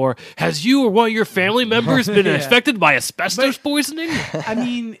commercials for, has you or one of your family members been affected by asbestos poisoning? I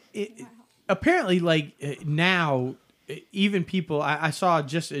mean, apparently, like now, even people I saw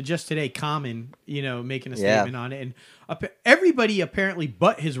just today, Common, making a statement on it, and everybody apparently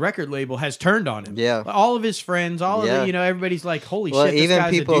but his record label has turned on him. Yeah, all of his friends, all of it, everybody's like, holy shit, even this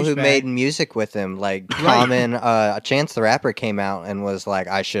guy's people who douchebag. made music with him, like Common, Chance the Rapper came out and was like,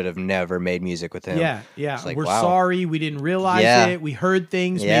 I should have never made music with him. Like, we're sorry, we didn't realize it, we heard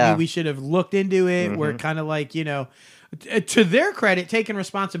things, maybe we should have looked into it. We're kind of like, to their credit, taking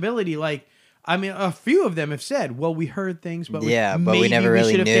responsibility. Like, I mean, a few of them have said, well, we heard things, but we never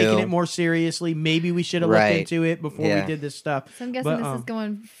really should have taken it more seriously. Maybe we should have looked into it before we did this stuff. So I'm guessing this is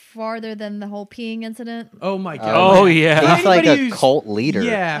going farther than the whole peeing incident. Oh, my God. Oh, yeah. He's like a cult leader.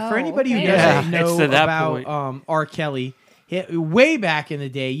 Yeah, for anybody who doesn't know about R. Kelly, way back in the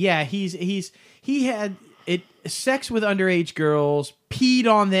day, he had sex with underage girls, peed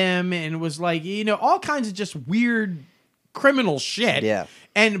on them, and was like, all kinds of just weird criminal shit. Yeah.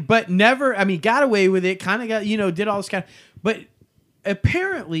 But never, I mean, got away with it, kind of got, did all this kind of, but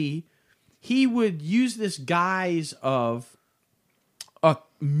apparently he would use this guise of a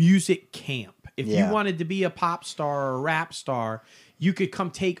music camp. If you wanted to be a pop star or a rap star, you could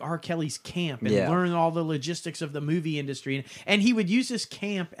come take R. Kelly's camp and learn all the logistics of the movie industry. And he would use this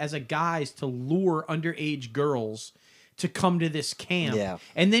camp as a guise to lure underage girls to come to this camp. Yeah.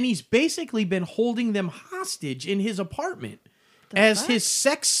 And then he's basically been holding them hostage in his apartment as his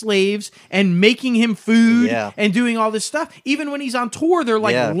sex slaves and making him food and doing all this stuff. Even when he's on tour, they're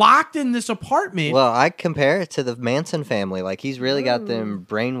like locked in this apartment. Well, I compare it to the Manson family. Like, he's really got them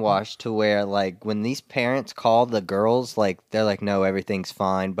brainwashed to where, like, when these parents call the girls, like, they're like, no, everything's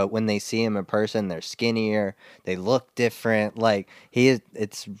fine. But when they see him in person, they're skinnier, they look different. Like,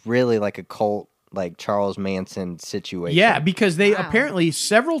 it's really like a cult, like Charles Manson situation. Yeah, because they apparently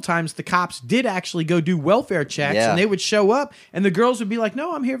several times the cops did actually go do welfare checks, and they would show up, and the girls would be like,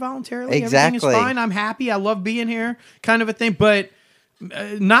 "No, I'm here voluntarily. Everything is fine. I'm happy. I love being here," kind of a thing. But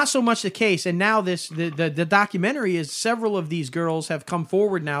not so much the case. And now the documentary is several of these girls have come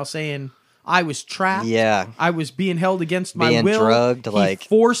forward now saying, I was trapped. Yeah. I was being held against my will. Drugged, he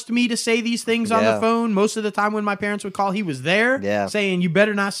forced me to say these things on the phone. Most of the time when my parents would call, he was there saying, you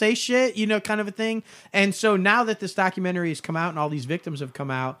better not say shit, kind of a thing. And so now that this documentary has come out and all these victims have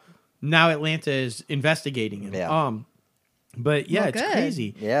come out, now Atlanta is investigating him. Yeah. But it's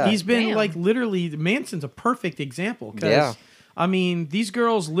crazy. Yeah. He's been like literally, Manson's a perfect example because I mean, these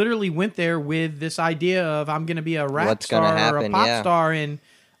girls literally went there with this idea of I'm going to be a rap star or a pop star, and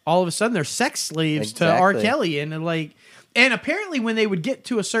all of a sudden they're sex slaves to R. Kelly. And apparently when they would get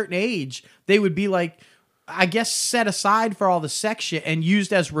to a certain age, they would be like, I guess, set aside for all the sex shit and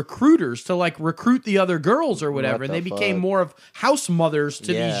used as recruiters to like recruit the other girls or whatever. And they became more of house mothers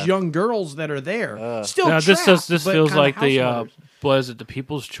to these young girls that are there. Still now, trapped, this feels like the was it the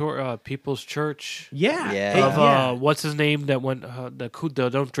People's Church? Yeah. What's his name that went the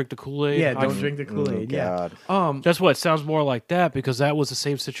Don't Drink the Kool-Aid? Yeah, Don't Drink the Kool-Aid. That's what it sounds more like that, because that was the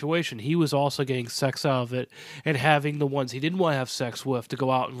same situation. He was also getting sex out of it and having the ones he didn't want to have sex with to go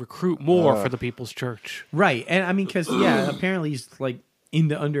out and recruit more for the People's Church. Right. And I mean, because apparently he's like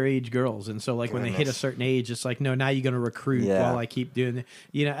into underage girls, and so like when they hit a certain age, it's like, no, now you're going to recruit while I keep doing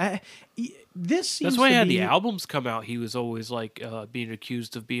it. This seems that's why he had be... the albums come out. He was always like being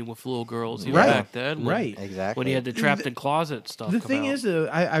accused of being with little girls back then. Exactly. When he had the Trapped in Closet stuff. The thing is,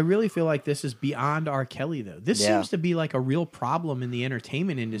 I really feel like this is beyond R. Kelly, though. This seems to be like a real problem in the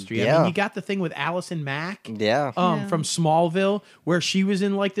entertainment industry. I mean, you got the thing with Allison Mack from Smallville, where she was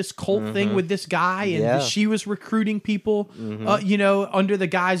in like this cult thing with this guy, and she was recruiting people, under the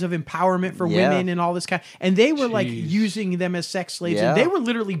guise of empowerment for women and all this kind. And they were like using them as sex slaves, and they were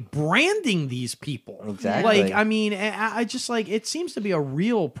literally branding these people. Exactly. Like, I mean, I just like, it seems to be a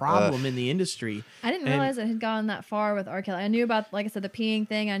real problem in the industry. I didn't realize it had gone that far with R. Kelly. I knew about, like I said, the peeing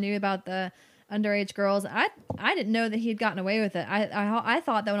thing. I knew about the underage girls. I didn't know that he had gotten away with it. I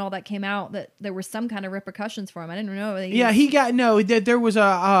thought that when all that came out that there were some kind of repercussions for him. I didn't know. That there was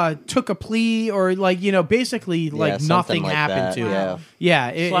took a plea, or like, basically like nothing like happened to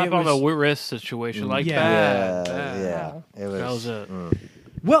him. Slap on the wrist situation like that. It was. That was it.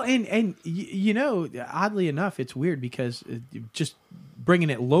 Well, and oddly enough, it's weird because just bringing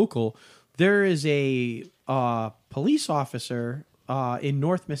it local, there is a police officer in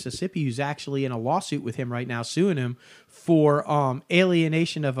North Mississippi who's actually in a lawsuit with him right now, suing him for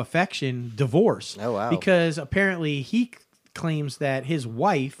alienation of affection, divorce. Oh, wow. Because apparently he claims that his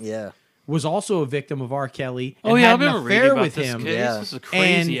wife was also a victim of R. Kelly and had an affair with him. This is a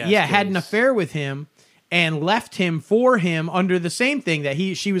crazy had an affair with him and left him for him under the same thing that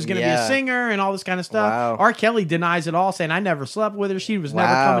she was going to be a singer and all this kind of stuff. Wow. R. Kelly denies it all, saying, I never slept with her. She was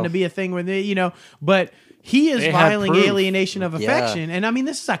never coming to be a thing with me, But he is violating alienation of affection. And I mean,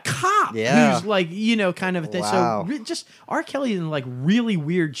 this is a cop who's like, kind of thing. So just R. Kelly in like really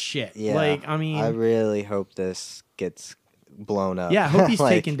weird shit. Yeah. Like, I mean, I really hope this gets blown up. Yeah, I hope he's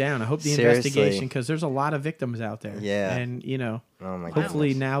taken down. I hope the investigation, because there's a lot of victims out there. Yeah. And,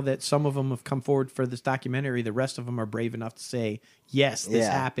 hopefully now that some of them have come forward for this documentary, the rest of them are brave enough to say, yes, this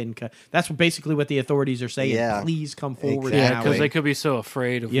happened. That's basically what the authorities are saying. Yeah. Please come forward. Yeah, because they could be so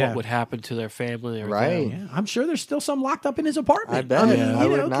afraid of what would happen to their family. Right. Yeah. I'm sure there's still some locked up in his apartment. I bet. I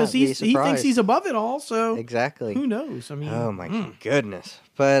mean, because he thinks he's above it all. So exactly. Who knows? I mean, oh my goodness.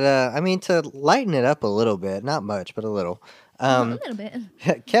 But I mean, to lighten it up a little bit, not much, but a little. A little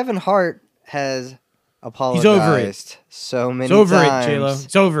bit. Kevin Hart has apologized so many times. It's over it, J-Lo.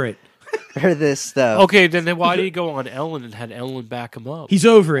 It's over it. For this stuff. Okay, then why did he go on Ellen and had Ellen back him up? He's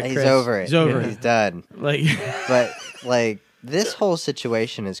over it, Chris. He's over it. He's over it. He's done. But this whole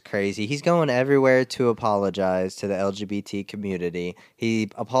situation is crazy. He's going everywhere to apologize to the LGBT community.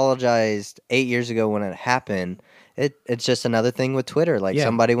 He apologized 8 years ago when it happened. It's just another thing with Twitter.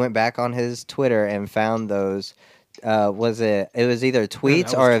 Somebody went back on his Twitter and found those. It was either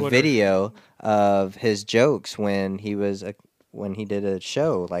tweets or a video of his jokes when he did a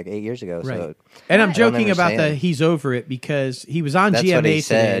show like 8 years ago. Right. So and I'm joking about the he's over it because he was on GMA what he today.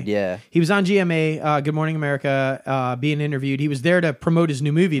 Said, yeah. He was on GMA, Good Morning America, being interviewed. He was there to promote his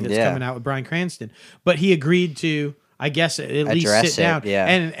new movie that's coming out with Bryan Cranston. But he agreed to, I guess, at least sit down. Yeah.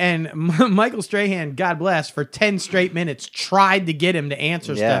 And Michael Strahan, God bless, for 10 straight minutes tried to get him to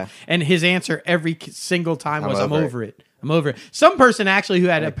answer stuff. And his answer every single time was, I'm over it. I'm over it. Some person actually who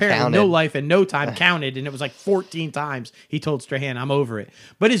had apparently no life and no time counted, and it was like 14 times he told Strahan, I'm over it.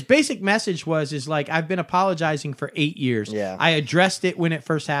 But his basic message is I've been apologizing for 8 years. Yeah. I addressed it when it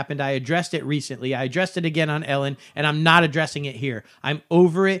first happened. I addressed it recently. I addressed it again on Ellen, and I'm not addressing it here. I'm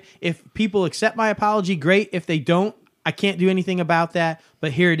over it. If people accept my apology, great. If they don't, I can't do anything about that,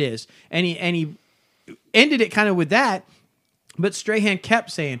 but here it is. And he ended it kind of with that, but Strahan kept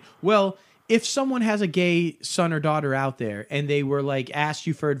saying, well, if someone has a gay son or daughter out there and they were asked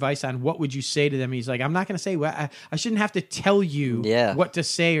you for advice on what would you say to them, and he's like, I'm not going to say what I shouldn't have to tell you what to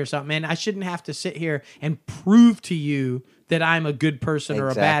say or something, and I shouldn't have to sit here and prove to you that I'm a good person or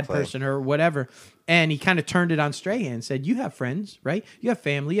a bad person or whatever. And he kind of turned it on Strahan and said, you have friends, right? You have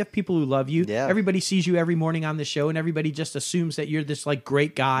family. You have people who love you. Yeah. Everybody sees you every morning on the show, and everybody just assumes that you're this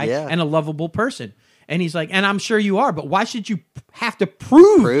great guy and a lovable person. And he's like, and I'm sure you are, but why should you have to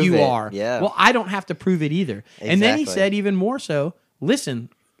prove you are? Yeah. Well, I don't have to prove it either. Exactly. And then he said even more so, listen,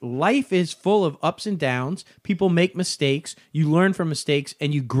 life is full of ups and downs. People make mistakes. You learn from mistakes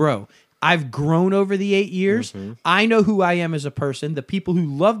and you grow. I've grown over the 8 years. Mm-hmm. I know who I am as a person. The people who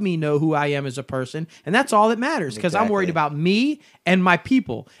love me know who I am as a person. And that's all that matters, because I'm worried about me and my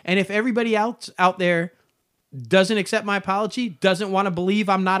people. And if everybody else out there doesn't accept my apology, doesn't want to believe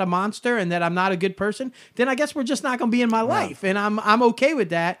I'm not a monster and that I'm not a good person, then I guess we're just not going to be in my life. And I'm okay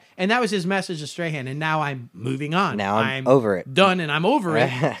with that. And that was his message to Strahan. And now I'm moving on. Now I'm over it. Done, and I'm over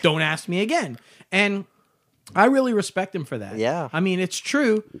it. Don't ask me again. And I really respect him for that. Yeah. I mean, it's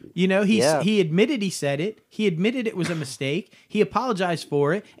true. He admitted he said it. He admitted it was a mistake. He apologized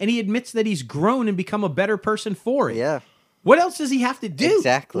for it. And he admits that he's grown and become a better person for it. Yeah. What else does he have to do?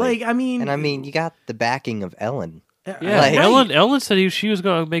 Exactly. You got the backing of Ellen. Yeah, Ellen said she was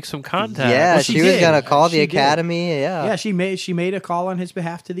going to make some contact. Yeah, she was going to call the Academy. Yeah, yeah, she made a call on his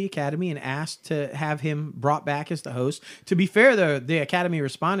behalf to the Academy and asked to have him brought back as the host. To be fair, though, the Academy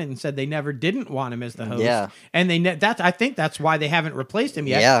responded and said they never didn't want him as the host. Yeah, and I think that's why they haven't replaced him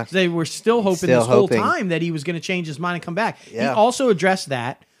yet. Yeah, they were still hoping whole time that he was going to change his mind and come back. Yeah. He also addressed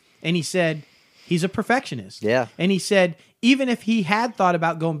that, and he said he's a perfectionist. Yeah, and he said even if he had thought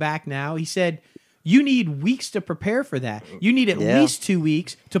about going back now, he said, you need weeks to prepare for that. You need at least 2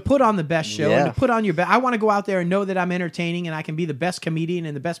 weeks to put on the best show and to put on your best. I want to go out there and know that I'm entertaining and I can be the best comedian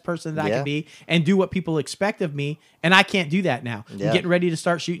and the best person that I can be and do what people expect of me. And I can't do that now. Yeah. I'm getting ready to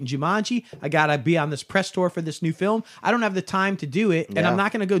start shooting Jumanji. I got to be on this press tour for this new film. I don't have the time to do it, and I'm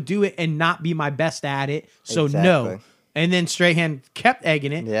not going to go do it and not be my best at it. So no. And then Strahan kept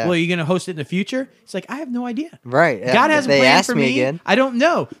egging it. Yeah. Well, are you going to host it in the future? It's like, I have no idea. Right. God has a plan for me. Again. I don't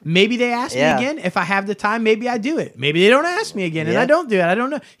know. Maybe they ask me again. If I have the time, maybe I do it. Maybe they don't ask me again and I don't do it. I don't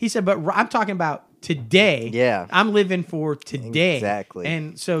know. He said, but I'm talking about today. Yeah. I'm living for today. Exactly.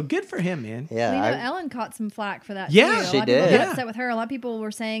 And so good for him, man. Yeah. Well, Ellen caught some flack for that. Yeah, too. she did. A lot of people got upset with her. A lot of people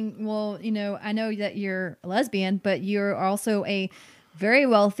were saying, well, I know that you're a lesbian, but you're also a very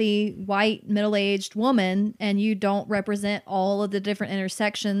wealthy, white, middle-aged woman, and you don't represent all of the different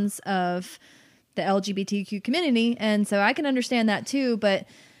intersections of the LGBTQ community. And so I can understand that too, but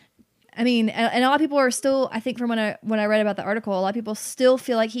I mean, and a lot of people are still, I think from when I read about the article, a lot of people still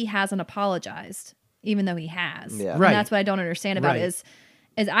feel like he hasn't apologized, even though he has. Yeah. And that's what I don't understand about it is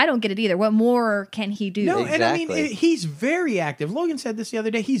I don't get it either. What more can he do? No, exactly. And I mean, he's very active. Logan said this the other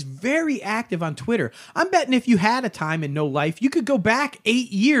day. He's very active on Twitter. I'm betting if you had a time and no life, you could go back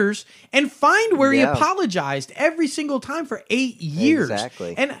 8 years and find where he apologized every single time for 8 years.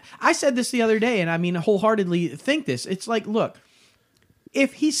 Exactly. And I said this the other day, and I mean, wholeheartedly think this. It's like, look,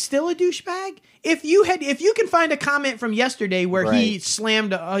 if he's still a douchebag, if you can find a comment from yesterday where he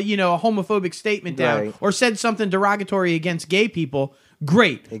slammed a homophobic statement down or said something derogatory against gay people,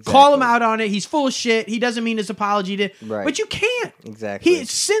 great. Exactly. Call him out on it. He's full of shit. He doesn't mean his apology to. Right. But you can't. Exactly.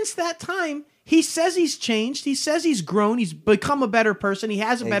 Since that time, he says he's changed. He says he's grown. He's become a better person. He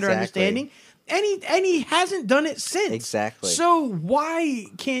has a better understanding. And he hasn't done it since. Exactly. So why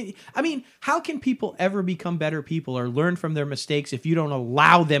can't... I mean, how can people ever become better people or learn from their mistakes if you don't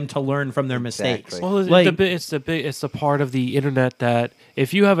allow them to learn from their mistakes? Well, it's the part of the internet that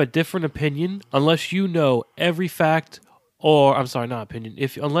if you have a different opinion, unless you know every fact, or I'm sorry, not opinion,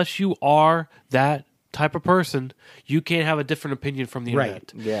 unless you are that type of person, you can't have a different opinion from the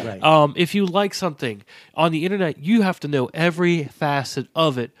internet. Yeah. Right. If you like something on the internet, you have to know every facet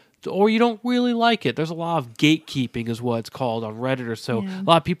of it, or you don't really like it. There's a lot of gatekeeping is what it's called on Reddit or so. Yeah. A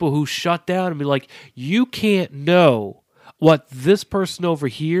lot of people who shut down and be like, you can't know what this person over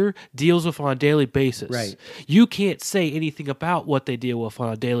here deals with on a daily basis. Right. You can't say anything about what they deal with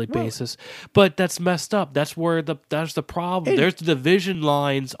on a daily basis. But that's messed up. That's the problem. There's the division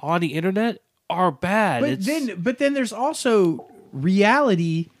lines on the internet are bad. But then there's also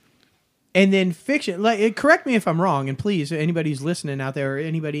reality and then fiction. Like, correct me if I'm wrong, and please, anybody who's listening out there or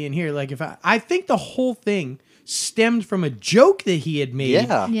anybody in here, like, if I think the whole thing stemmed from a joke that he had made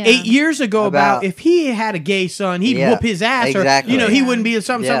 8 years ago about if he had a gay son, he'd whoop his ass, or he wouldn't be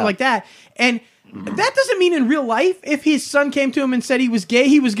something like that. And that doesn't mean in real life, if his son came to him and said he was gay,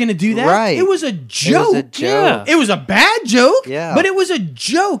 he was going to do that. Right. It was a joke. It was a bad joke, but it was a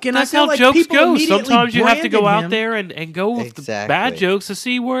joke. And that's I feel how like jokes people go. Sometimes you have to go out him. there and go with the bad jokes to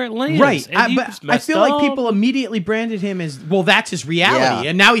see where it lands. Right. But I feel like people immediately branded him as, well, that's his reality.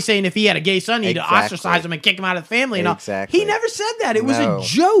 And now he's saying if he had a gay son, he'd ostracize him and kick him out of the family. And all. He never said that. It was a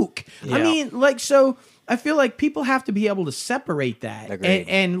joke. Yeah. I mean, like, so I feel like people have to be able to separate that.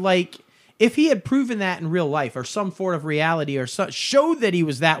 And like, if he had proven that in real life or some sort of reality or showed that he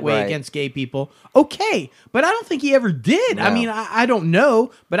was that way against gay people, okay. But I don't think he ever did. No. I mean, I don't know,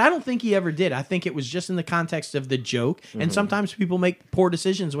 but I don't think he ever did. I think it was just in the context of the joke. Mm-hmm. And sometimes people make poor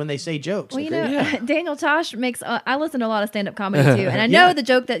decisions when they say jokes. Well, Daniel Tosh makes... I listen to a lot of stand-up comedy, too. And I know the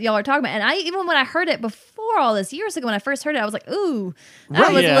joke that y'all are talking about. And even when I heard it before all this, years ago, when I first heard it, I was like, ooh,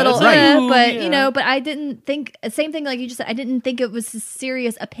 that was a little... but I didn't think... Same thing like you just said. I didn't think it was a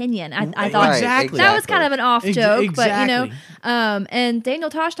serious opinion. I thought that was kind of an off joke, but and Daniel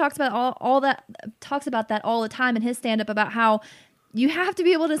Tosh talks about all that all the time in his stand-up about how you have to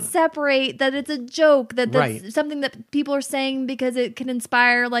be able to separate that it's a joke, that's something that people are saying because it can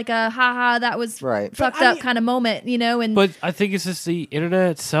inspire like a haha that was fucked up kind of moment, and but I think it's just the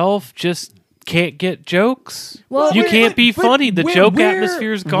internet itself just can't get jokes. Well, you can't be funny. The joke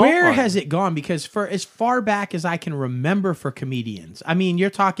atmosphere is gone. Where has it gone? Because for as far back as I can remember for comedians, I mean,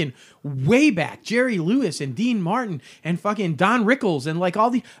 you're talking way back, Jerry Lewis and Dean Martin and fucking Don Rickles and like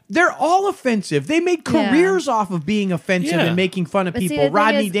they're all offensive. They made careers off of being offensive and making fun of people.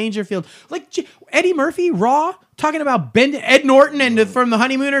 Rodney Dangerfield, like Eddie Murphy, Raw, talking about Ed Norton and from the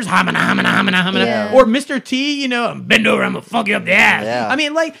Honeymooners, hamina, hamina, hamina, hamina, or Mr. T, bend over, I'm gonna fuck you up the ass. Yeah. I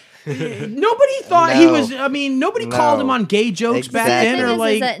mean, like, nobody thought he was. I mean, nobody called him on gay jokes back then, or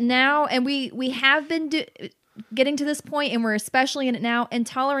like is that now. And we have been getting to this point, and we're especially in it now.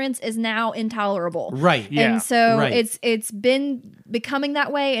 Intolerance is now intolerable, right? Yeah, and so it's been becoming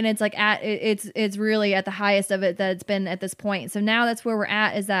that way, and it's like it's really at the highest of it that it's been at this point. So now that's where we're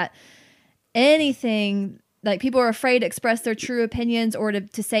at. Is that anything like people are afraid to express their true opinions or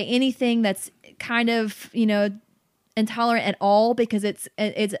to say anything that's kind of intolerant at all because it's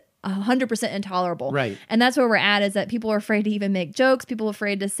 100% intolerable. Right. And that's where we're at, is that people are afraid to even make jokes. People are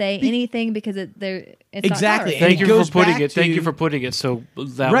afraid to say anything because it's exactly. not Thank you for putting it so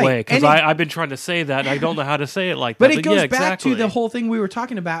that way, because I've been trying to say that and I don't know how to say it like that. But it goes back to the whole thing we were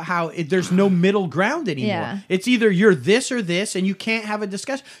talking about, how there's no middle ground anymore. Yeah. It's either you're this or this, and you can't have a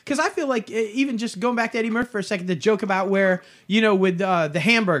discussion. Because I feel like, even just going back to Eddie Murphy for a second, the joke about where, with the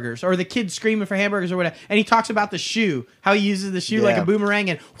hamburgers or the kids screaming for hamburgers or whatever, and he talks about the shoe, how he uses the shoe like a boomerang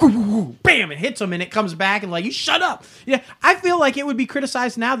and bam, it hits him and it comes back and like, you shut up. Yeah, I feel like it would be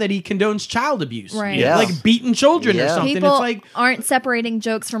criticized now that he condones child abuse. Right. Yeah. Like beating children or something. People it's like aren't separating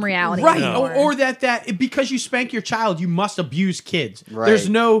jokes from reality. right. anymore. Or that because you spank your child, you must abuse kids. Right. There's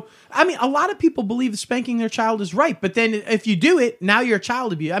no, I mean, a lot of people believe spanking their child is right, but then if you do it, now you're a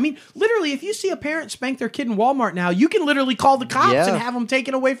child abuse. I mean, literally, if you see a parent spank their kid in Walmart now, you can literally call the cops Yeah. and have them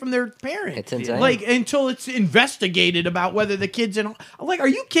taken away from their parent. It's insane. Like, until it's investigated about whether the kid's in. Like, are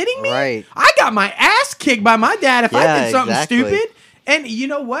you kidding me? Right. I got my ass kicked by my dad if I Yeah, did something exactly. stupid. And you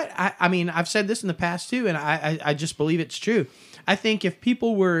know what? I mean, I've said this in the past too, and I just believe it's true. I think if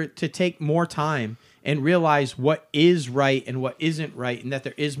people were to take more time and realize what is right and what isn't right, and that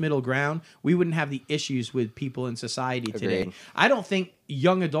there is middle ground, we wouldn't have the issues with people in society today. Agreed. I don't think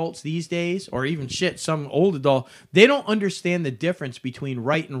young adults these days, or even some old adult, they don't understand the difference between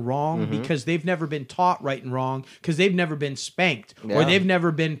right and wrong because they've never been taught right and wrong, because they've never been spanked or Yeah. they've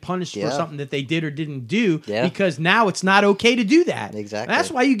never been punished for Yeah. something that they did or didn't do, Yeah. because now it's not okay to do that. Exactly. And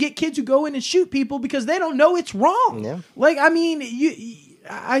that's why you get kids who go in and shoot people because they don't know it's wrong. Yeah. Like, I mean,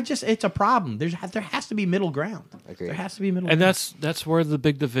 it's a problem. There has to be middle ground. Agreed. There has to be middle And ground. that's where the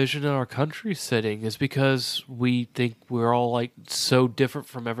big division in our country is sitting, is because we think we're all like so different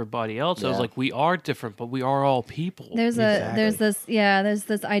from everybody else. I was Yeah. like, we are different, but we are all people. There's Exactly. there's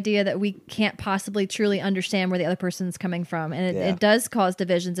this idea that we can't possibly truly understand where the other person's coming from, and Yeah. it does cause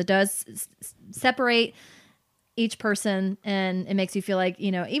divisions. It does separate each person, and it makes you feel like,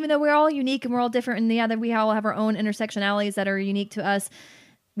 you know, even though we're all unique and we're all different, and that we all have our own intersectionalities that are unique to us,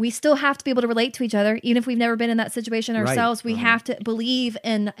 we still have to be able to relate to each other, even if we've never been in that situation Right. ourselves. We have to believe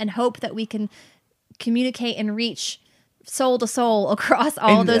and hope that we can communicate and reach soul to soul across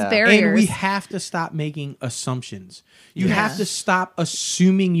all And- those Yeah. barriers. And we have to stop making assumptions. You Yeah. have to stop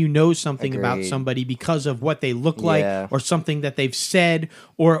assuming you know something about Agreed. somebody because of what they look like Yeah. or something that they've said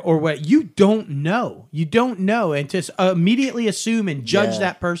or what you don't know. You don't know. And to immediately assume and judge Yeah.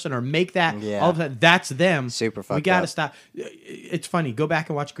 that person or make that Yeah. all of that, that's them. Super We fucked got to up. stop. It's funny. Go back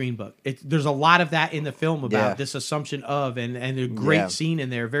and watch Green Book. There's a lot of that in the film about Yeah. this assumption of, and a great Yeah. scene in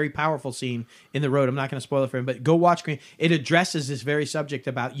there, very powerful scene in the road. I'm not going to spoil it for him, but go watch Green. It addresses this very subject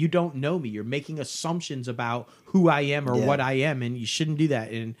about you don't know me. You're making assumptions about who I am or Yeah. what I am, and you shouldn't do that.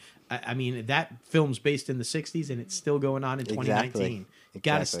 And I mean, that film's based in the 60s, and it's still going on in 2019. You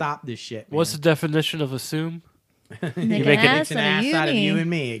got to Exactly. stop this shit. Man. What's the definition of assume? Make You an make it- Makes ass an out ass of you out and of me. you and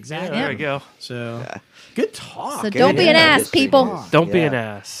me. Exactly. There we go. So, good talk. So Good don't be an talk. ass, people. Don't be Yeah. an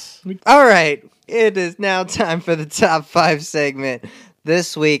ass. All right, it is now time for the top 5 segment.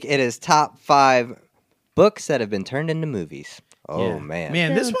 This week, it is top 5 books that have been turned into movies. Oh Yeah.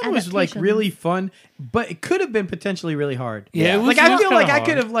 man, this Film one was like adaptations. really fun, but it could have been potentially really hard. Yeah, it was, Like it I was feel kinda like I hard.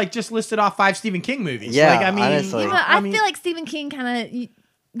 could have like just listed off 5 Stephen King movies. Yeah, like, I mean, honestly. You know, I feel like Stephen King kind of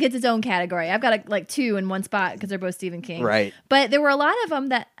gets its own category. I've got like 2 in one spot because they're both Stephen King. Right. But there were a lot of them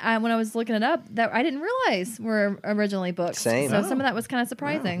that when I was looking it up that I didn't realize were originally books. Same. So Oh. some of that was kind of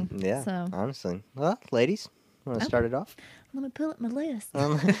surprising. yeah, So honestly. Well, ladies, want to start it off? let me pull up my list.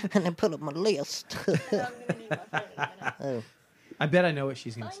 And then put up my list. Oh. I bet I know what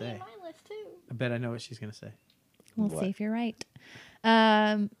she's gonna say. I bet I know what she's gonna say. We'll What? see if you're right.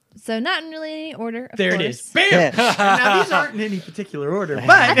 So not in really any order. Of There course. it is. Bam! Yeah. Now these aren't in any particular order, but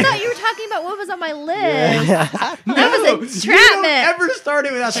I thought you were talking about what was on my list. That was a You don't entrapment. ever start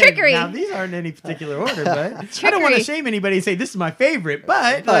it without Trickery. saying, now these aren't in any particular order, but I don't want to Trickery. shame anybody and say this is my favorite,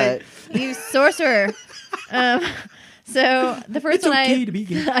 but But You sorcerer. So the first it's one okay to be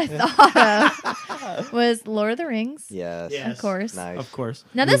gay. I thought of was Lord of the Rings. yes, Yeah. Of course. nice. Of course.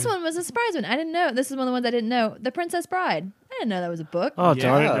 Now this one was a surprise one. I didn't know. This is one of the ones I didn't know. The Princess Bride. I didn't know that was a book. Oh, Yeah.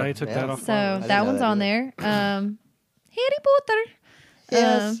 darn it. Now you took Yeah. that off. So my list. didn't that know one's that on either. there. Harry Potter.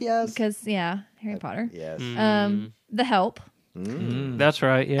 Yes, yes. Because Harry Potter. Yes. The Help. That's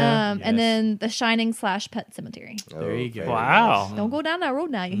right, yeah. Yes. And then The Shining / Pet Cemetery. There you go. Wow. Don't go down that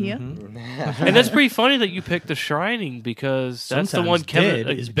road now. You hear? And that's pretty funny that you picked The Shining, because that's the Sometimes one Kevin,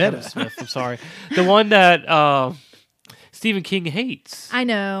 dead is Kevin better. Smith, I'm sorry. The one that Stephen King hates. I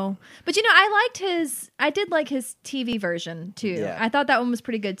know, but I did like his TV version too. Yeah. I thought that one was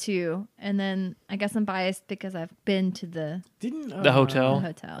pretty good too. And then I guess I'm biased because I've been to the Didn't The hotel.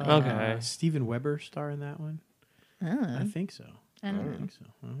 hotel. Okay. Steven Weber star in that one? I think so. I don't know. I think so.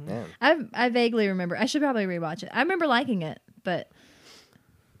 Yeah. I vaguely remember. I should probably rewatch it. I remember liking it, but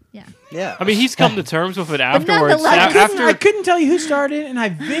Yeah. I mean, he's come to terms with it afterwards. I couldn't tell you who starred it, and I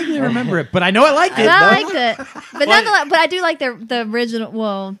vaguely remember it, but I know I liked it. I liked it, but nonetheless, but I do like the original.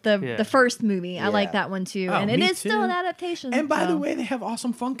 Well, the first movie. I like that one too, and it is still an adaptation. And by the way, they have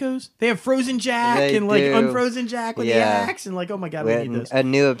awesome Funkos. They have Frozen Jack and like Unfrozen Jack with the axe, and like, oh my god, we need those. A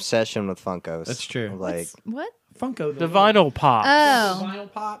new obsession with Funkos. That's true. Like what? Funko, the vinyl pops. Oh, the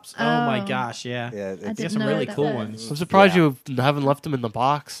vinyl pops. Oh my gosh, yeah. They have some really cool ones. I'm surprised you haven't left them in the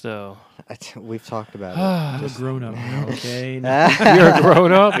box, though. We've talked about it. I'm a grown up now, okay? You're a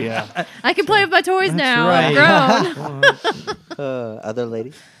grown up, yeah. I can play with my toys now. Right. I'm grown. Other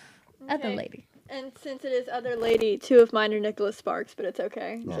lady. Other lady. And since it is other lady, 2 of mine are Nicholas Sparks, but it's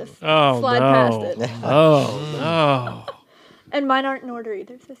okay. Just slide past it. Oh no. And mine aren't in order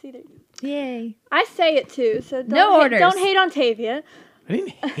either, so see there. Yay. I say it too, so don't hate on Tavia. I didn't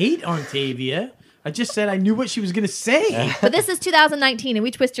hate on Tavia. I just said I knew what she was going to say. But this is 2019, and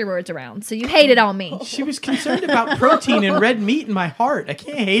we twist your words around, so you hated on me. She was concerned about protein and red meat in my heart. I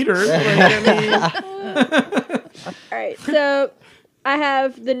can't hate her. All right, so I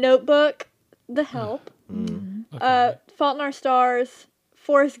have The Notebook, The Help, Fault in Our Stars,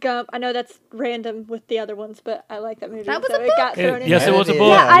 Forrest Gump. I know that's random with the other ones, but I like that movie. That was so a book? It got thrown in Yes, there. it was a book.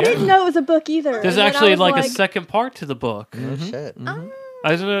 Yeah, I didn't know it was a book either. There's actually like a second part to the book. Shit.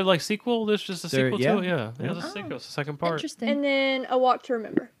 Isn't it like sequel? There's just a sequel to it? Yeah. There's a sequel. It's the second part. Interesting. And then A Walk to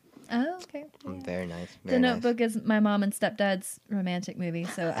Remember. Oh, okay. Very nice. The Notebook is my mom and stepdad's romantic movie,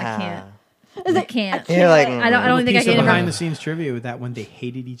 so I can't. I can't. You're like, I don't think I can. Behind the scenes trivia with that one, they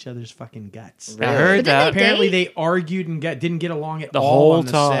hated each other's fucking guts. I heard that. Apparently, they argued and didn't get along at the all whole on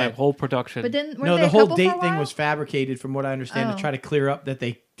the time, set. whole production. But then No, the whole date thing was fabricated, from what I understand, to try to clear up that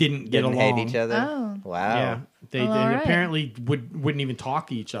they didn't get along. Hate each other. Oh. Wow. Yeah, they apparently wouldn't even talk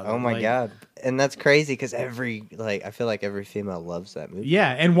to each other. Oh my god, and that's crazy because I feel like every female loves that movie. Yeah,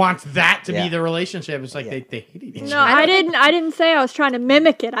 and wants that to be the relationship. It's like they hated each other. No, I didn't say I was trying to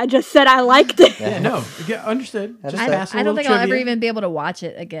mimic it. I just said I liked it. Yeah, no, understood. I don't think I'll ever even be able to watch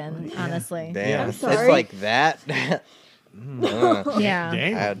it again. Honestly, damn, I'm sorry. it's like that.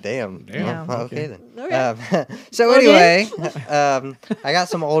 Yeah. Damn. Okay then. Okay. So anyway, I got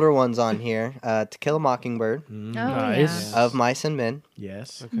some older ones on here. To Kill a Mockingbird, Nice. Of Mice and Men,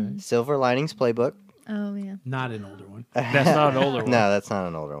 Yes. Okay. Silver Linings Playbook. Oh yeah. Not an older one. That's not an older one. No, that's not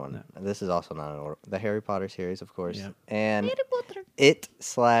an older one. This is also not an older. The Harry Potter series, of course, Yep. and Harry Potter. It /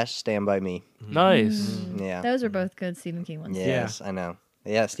 Stand By Me. Nice. Yeah. Those are both good Stephen King ones. Yes, I know.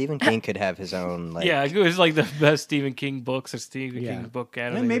 Yeah, Stephen King could have his own like. Yeah, it was like the best Stephen King books or Stephen King book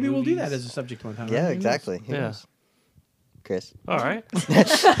animated And maybe we'll do movies. that as a subject one time. Yeah, Who exactly. Who Yeah. knows? Chris. All right.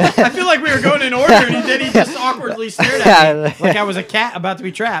 I feel like we were going in order, and he just awkwardly stared at me like I was a cat about to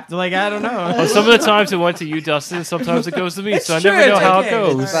be trapped. Like, I don't know. Well, some of the times it went to you, Dustin. Sometimes it goes to me, so I never know how it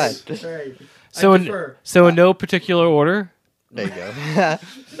goes. It's Right. So in no particular order, There you go.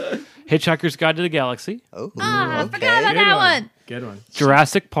 Hitchhiker's Guide to the Galaxy, Oh, I okay. forgot about that one. Good one.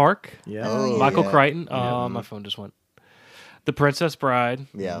 Jurassic Park, Yeah. Oh, Michael yeah. Crichton. My phone just went. The Princess Bride.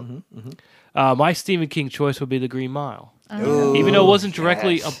 Yeah. My Stephen King choice would be The Green Mile. Ooh, Even though it wasn't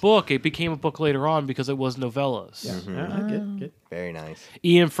directly yes. a book, it became a book later on because it was novellas. Good. Very nice.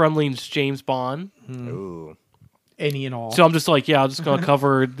 Ian Friendly's James Bond. Ooh. Any and all. So I'm just like, I'm just going to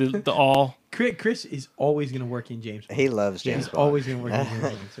cover the all. Chris is always going to work in James Bond. He loves James He's Bond. always going to work in James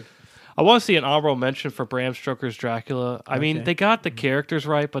Bond. It's okay. I want to see an honorable mention for Bram Stoker's Dracula. I mean, they got the characters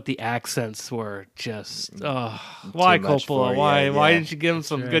right, but the accents were just why much Coppola? for you, Why yeah. didn't you give him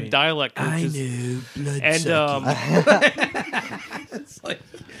some good dialect coaches? blood And It's like,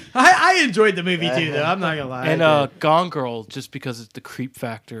 I enjoyed the movie too, though. I'm not gonna lie. and Gone Girl, just because it's the creep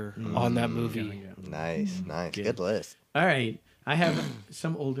factor on that movie. Nice. Good list. All right, I have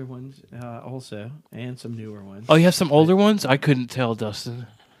some older ones also, and some newer ones. Oh, you have some older ones? I couldn't tell, Dustin.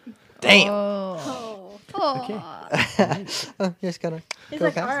 Damn. Oh. Okay. Oh, just gonna. He's go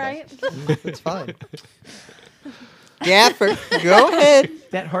like, count all stuff. right. It's fine. Gaffer, go ahead.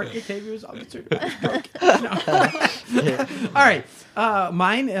 That heart Octavia was always All right,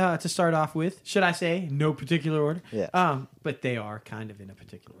 mine to start off with. Should I say no particular order? Yeah. But they are kind of in a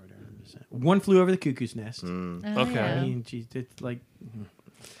particular order. One Flew Over the Cuckoo's Nest. Okay. I mean, geez, it's like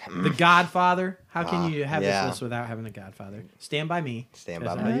The Godfather. How can you have yeah. this list without having The Godfather? Stand By Me. Stand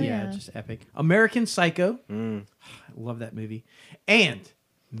By Because, Me. Yeah, Yeah. just epic. American Psycho. I love that movie. And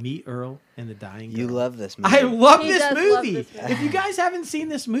Meet Earl and the Dying Girl. You love this movie. I love He this does movie. love this movie. If you guys haven't seen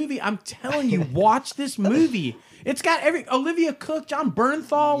this movie, I'm telling you, watch this movie. It's got Olivia Cook, John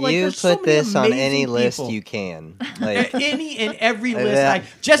Bernthal. Like, you there's so put many this on amazing any list people. you can. Like, Any and every list. Yeah. Like,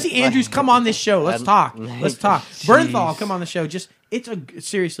 Jesse Andrews, come on this show. Let's talk. Let's talk. Bernthal, come on the show. Just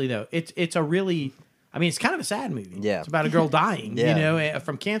seriously though, it's a really, I mean, it's kind of a sad movie. Yeah. It's about a girl dying, Yeah.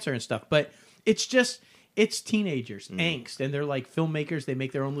 from cancer and stuff. But it's teenagers, angst, and they're like filmmakers. They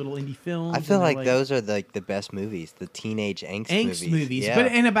make their own little indie films. I feel like those are like the best movies, the teenage angst movies. Yeah.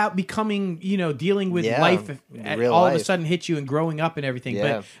 But about becoming, dealing with life all of a sudden hits you and growing up and everything.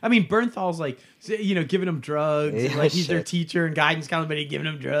 Yeah. But I mean, Bernthal's like, giving them drugs, and like he's their teacher and guidance counselor, but he's giving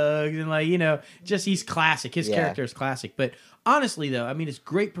them drugs, and like just he's classic. His character is classic. But honestly, though, I mean, it's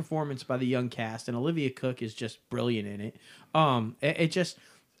great performance by the young cast, and Olivia Cooke is just brilliant in it.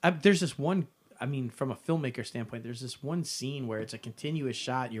 There's this one. I mean, from a filmmaker standpoint, there's this one scene where it's a continuous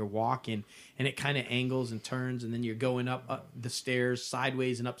shot. You're walking, and it kind of angles and turns, and then you're going up the stairs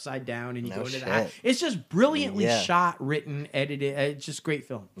sideways and upside down, and you go into the. It's just brilliantly shot, written, edited. It's just great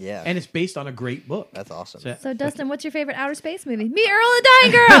film. Yeah, and it's based on a great book. That's awesome. So Dustin, what's your favorite outer space movie? Me, Earl, and the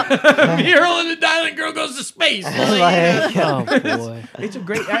Dying Girl. Me, Earl, and the Dying Girl goes to space. Oh boy, it's a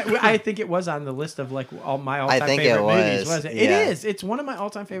great. I think it was on the list of like all my all-time favorite movies. Wasn't it? Yeah. It is. It's one of my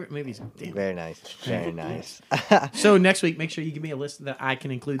all-time favorite movies. Damn. Very nice. Very nice. So next week, make sure you give me a list that I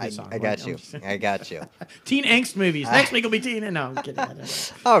can include this on. I got you. I got you. Teen angst movies. Next week will be teen. No, I'm kidding.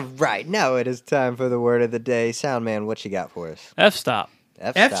 All right, now it is time for the word of the day. Soundman, what you got for us? F-stop.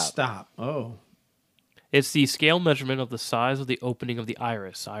 F-stop. Oh. It's the scale measurement of the size of the opening of the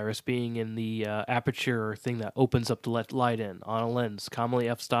iris. Iris being in the aperture thing that opens up to let light in on a lens. Commonly,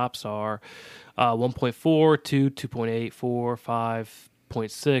 f-stops are 1.4, 2, 2.8, 4, 5,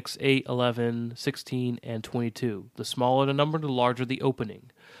 0.6, 8, 11, 16, and 22. The smaller the number, the larger the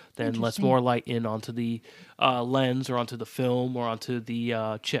opening. Then lets more light in onto the lens or onto the film or onto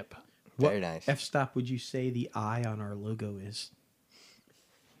the chip. Very nice. F-stop would you say the eye on our logo is?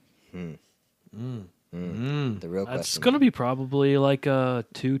 The real question. It's going to be probably like a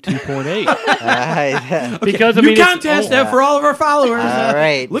 2.8. Because you contest that for all of our followers. All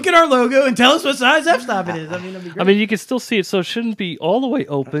right. Look at our logo and tell us what size f-stop it is. I mean, that'd be great. I mean, you can still see it, so it shouldn't be all the way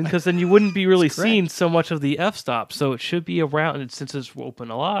open because then you wouldn't be really seeing so much of the f-stop. So it should be around, and since it's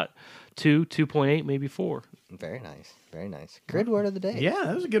open a lot, 2.8, maybe 4. Very nice. Very nice. Good word of the day. Yeah,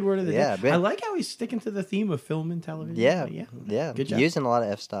 that was a good word of the day. Ben. I like how he's sticking to the theme of film and television. Yeah. Good job. Using a lot of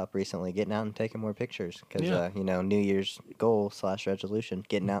f-stop recently, getting out and taking more pictures because New Year's goal / resolution,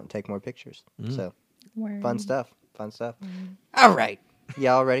 getting out and take more pictures. So fun stuff. All right.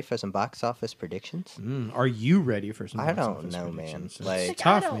 Y'all ready for some box office predictions? Are you ready for some? I don't know, man. Like, it's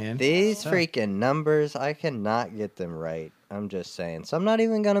tough, man. These freaking numbers, I cannot get them right. I'm just saying. So I'm not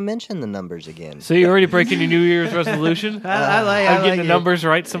even going to mention the numbers again. So you're already breaking your New Year's resolution? I'm getting the numbers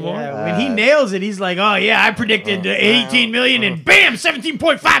right some more. When he nails it, he's like, "Oh yeah, I predicted 18 million, and bam,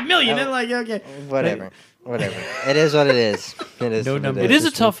 17.5 million." And like, okay, whatever. It is what it is. It is. It is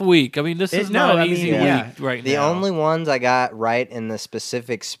a tough week. I mean, this is not an easy week right now. The only ones I got right in the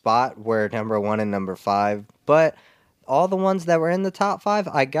specific spot were number 1 and number 5, but all the ones that were in the top 5,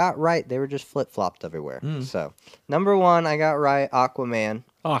 I got right. They were just flip-flopped everywhere. So, number 1, I got right, Aquaman.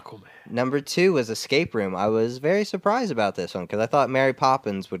 Number 2 was Escape Room. I was very surprised about this one because I thought Mary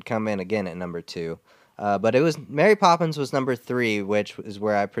Poppins would come in again at number 2. But it was Mary Poppins was number 3, which is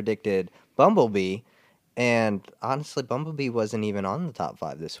where I predicted Bumblebee. And honestly, Bumblebee wasn't even on the top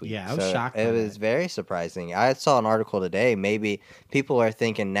 5 this week. Yeah, I was shocked. It was very surprising. I saw an article today. Maybe people are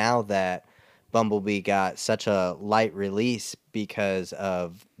thinking now that Bumblebee got such a light release because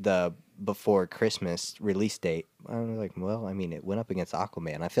of the before Christmas release date. I was like, well, I mean, it went up against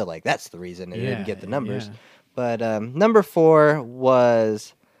Aquaman. I feel like that's the reason it didn't get the numbers. Yeah. But number 4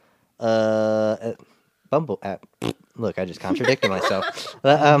 was Look, I just contradicted myself.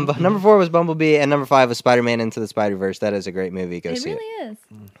 But number 4 was Bumblebee, and number 5 was Spider-Man Into the Spider-Verse. That is a great movie. Go see it. It really is.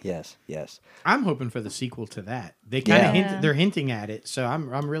 Yes. I'm hoping for the sequel to that. They kind of they're hinting at it, so I'm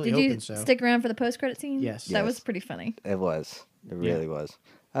really hoping so. Did you stick around for the post-credit scene? Yes. That was pretty funny. It was. It really was.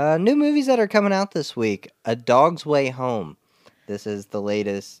 New movies that are coming out this week. A Dog's Way Home. This is the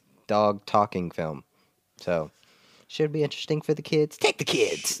latest dog talking film. So, should be interesting for the kids. Take the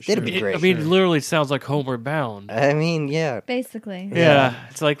kids. It'll be great. I mean, it literally sounds like Homeward Bound. I mean, yeah. Basically. Yeah.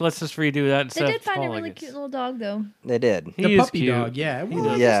 It's like, let's just redo that instead. They did find a really cute little dog, though. They did. The puppy dog, yeah.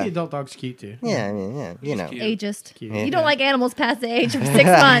 Well, I guess the adult dog's cute, too. Yeah, I mean, yeah, you know. Ageist. Cute. You don't like animals past the age of 6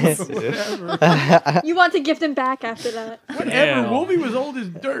 months. You want to give them back after that. Whatever. Wolfie was old as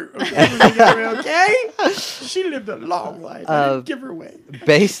dirt. Okay? She lived a long life. I didn't give her away.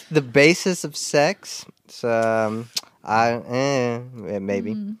 The basis of sex. So,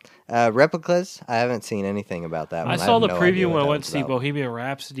 maybe. Replicas, I haven't seen anything about that one. I saw the preview when I went to see Bohemian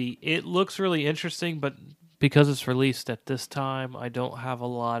Rhapsody. It looks really interesting, but because it's released at this time, I don't have a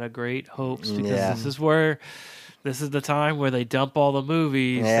lot of great hopes because this is where this is the time where they dump all the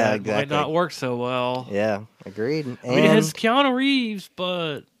movies that might not work so well. Yeah, agreed. I mean, it's Keanu Reeves,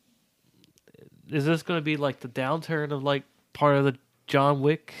 but is this going to be like the downturn of like part of the John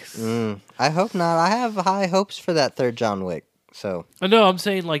Wick? I hope not. I have high hopes for that third John Wick. So no, I'm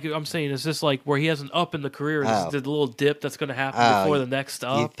saying is this like where he has an up in the career? Is the little dip that's going to happen before the next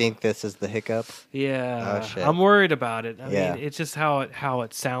up? You think this is the hiccup? Yeah, oh, shit. I'm worried about it. I mean, it's just how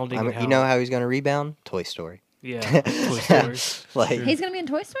it's sounding. You know how he's going to rebound? Toy Story. Yeah, Toy Story. He's going to be in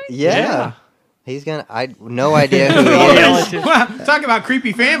Toy Story. Yeah. He's gonna. I no idea who he is. Well, talk about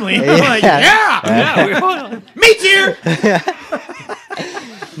creepy family. Like, meet here.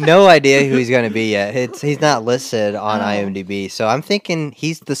 No idea who he's going to be yet. He's not listed on IMDb, so I'm thinking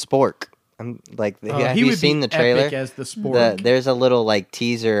he's the Spork. I'm like, have you seen the trailer? Epic as the Spork. There's a little like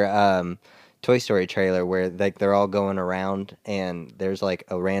teaser Toy Story trailer where like they're all going around and there's like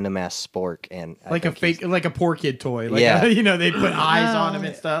a random ass spork and like a fake, like a poor kid toy. Like they put eyes on him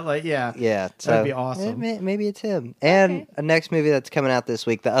and stuff. Like yeah, so that'd be awesome. Maybe it's him. And a next movie that's coming out this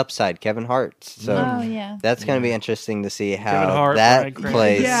week, The Upside, Kevin Hart. So that's going to be interesting to see how that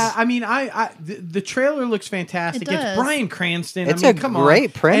plays. Yeah, I mean, the trailer looks fantastic. It's Bryan Cranston. It's a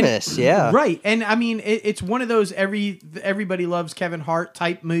great premise. And, right, and I mean, it's one of those everybody loves Kevin Hart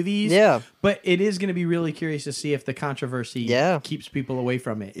type movies. Yeah. But it is going to be really curious to see if the controversy keeps people away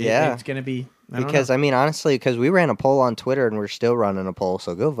from it. It's going to be... I mean, honestly, because we ran a poll on Twitter and we're still running a poll,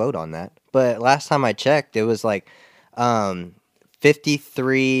 so go vote on that. But last time I checked, it was like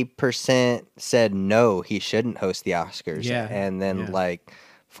 53% said no, he shouldn't host the Oscars. Yeah. And then like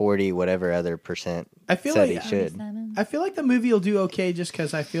 40 whatever other percent said he should. I feel like the movie will do okay just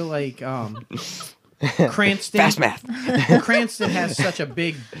because I feel like... Cranston, fast math. Cranston has such a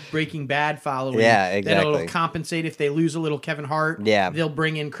big Breaking Bad following. Yeah, exactly. That it'll compensate if they lose a little Kevin Hart. Yeah, they'll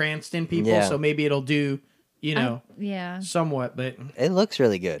bring in Cranston people, so maybe it'll do, somewhat. But it looks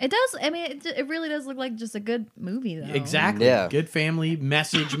really good. It does. I mean, it really does look like just a good movie, though. Exactly. Yeah, good family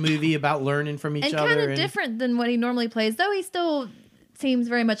message movie about learning from each other, and kind of different than what he normally plays. Though he still seems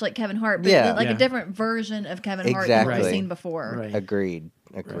very much like Kevin Hart, but a different version of Kevin Hart than we've seen before. Right. Agreed.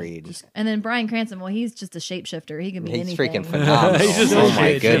 And then Bryan Cranston, well, he's just a shapeshifter. He can be anything. He's freaking phenomenal. Oh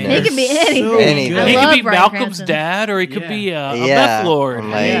my goodness. He can be anything. Anything. He could be Malcolm's dad, or he could be a meth lord.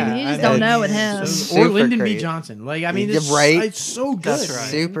 You just don't know with him. Or Lyndon B. Johnson. Like, I mean, it's so good. That's right.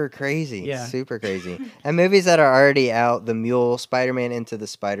 Super crazy. Yeah. Super crazy. And movies that are already out: The Mule, Spider-Man Into the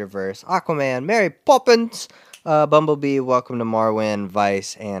Spider-Verse, Aquaman, Mary Poppins, Bumblebee, Welcome to Marwen,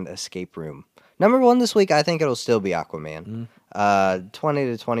 Vice, and Escape Room. Number one this week, I think it'll still be Aquaman. 20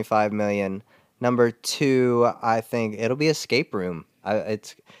 to 25 million. Number two, I think it'll be Escape Room.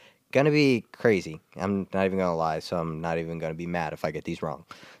 It's gonna be crazy. I'm not even gonna lie, so I'm not even gonna be mad if I get these wrong.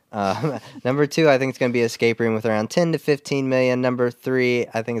 Number two, I think it's gonna be Escape Room with around 10 to 15 million. Number three,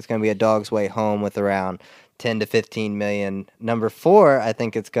 I think it's gonna be A Dog's Way Home with around 10 to 15 million. Number four, I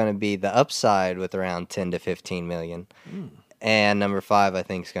think it's gonna be The Upside with around 10 to 15 million. And number five, I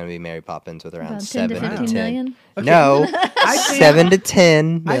think, is going to be Mary Poppins with around 7 to 10 million. Okay. No, 7 to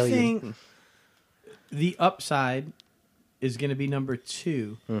 10 million. I think The Upside is going to be number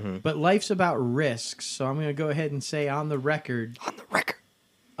two. But life's about risks, so I'm going to go ahead and say on the record.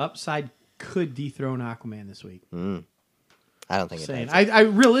 Upside could dethrone Aquaman this week. I don't think it does. I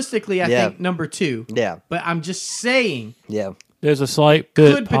realistically, I think number two. Yeah. But I'm just saying. Yeah. There's a slight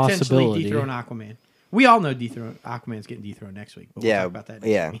good could potentially possibility. dethrone Aquaman. We all know Aquaman's getting dethroned next week. But we'll talk about that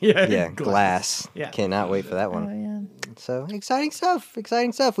next week. Glass. Cannot wait for that one. Oh, yeah. So, exciting stuff.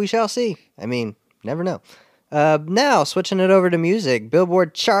 We shall see. I mean, never know. Now, switching it over to music.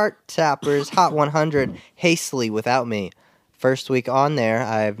 Billboard chart toppers, Hot 100, Hastily Without Me. First week on there,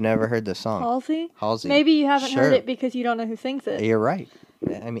 I've never heard the song. Halsey? Maybe you haven't heard it because you don't know who sings it. You're right.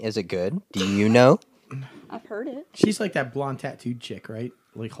 I mean, is it good? Do you know? I've heard it. She's like that blonde tattooed chick, right?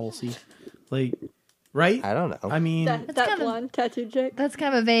 Like Halsey. Like... Right? I don't know. I mean... That blonde tattooed chick. That's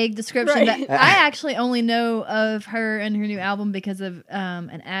kind of a vague description. Right. But I actually only know of her and her new album because of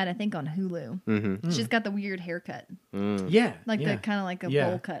an ad, I think, on Hulu. She's got the weird haircut. Yeah. The kind of like a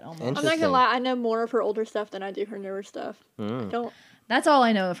bowl cut almost. I'm not going to lie. I know more of her older stuff than I do her newer stuff. That's all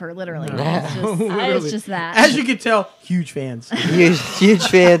I know of her, literally. It's just that. As you can tell, huge fans. huge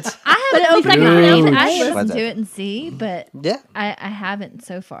fans. I listen to it and see, but I haven't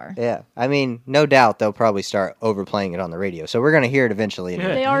so far. Yeah. I mean, no doubt they'll probably start overplaying it on the radio. So we're going to hear it eventually.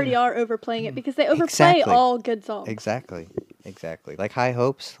 They already are overplaying it because they overplay all good songs. Exactly. Like High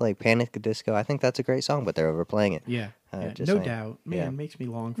Hopes, like Panic at Disco. I think that's a great song, but they're overplaying it. Yeah. No doubt. Man, it makes me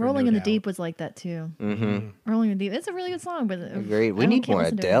long for Rolling No in the Doubt. Deep was like that too. Mm-hmm. Rolling in the Deep. It's a really good song, but Agreed. We need more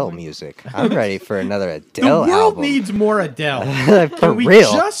Adele music. I'm ready ready for another The Adele world album. needs more Adele. For Can we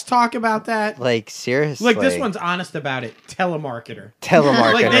real. just talk about that? Like, seriously. Like, this one's honest about it. Telemarketer.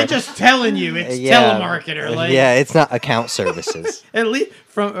 Telemarketer. Like, they're just telling you it's telemarketer. Like, yeah, it's not account services. At least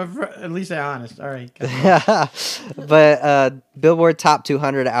at least they're honest. All right. But Billboard Top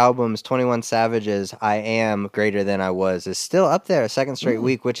 200 albums, 21 Savage's "I Am Greater Than I Was" is still up there a second straight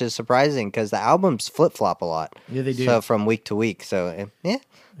week, which is surprising because the albums flip flop a lot. Yeah, they do. So from week to week. So yeah,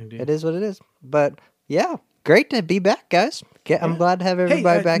 it is what it is. But yeah, great to be back, guys. I'm glad to have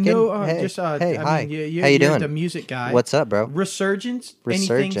everybody back in. Hey, hi. How you doing? The music guy. What's up, bro? Resurgence?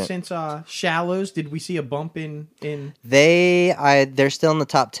 Anything since Shallows? Did we see a bump in? They're still in the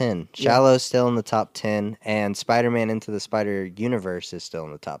top 10. Shallow's still in the top 10, and Spider-Man Into the Spider-Universe is still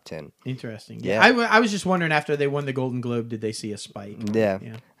in the top 10. Interesting. Yeah. I was just wondering, after they won the Golden Globe, did they see a spike? Yeah.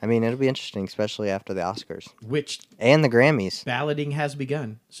 I mean, it'll be interesting, especially after the Oscars. And the Grammys. Balloting has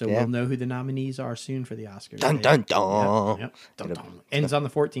begun, so we'll know who the nominees are soon for the Oscars. Dun, dun, dun. Yep. Ends on the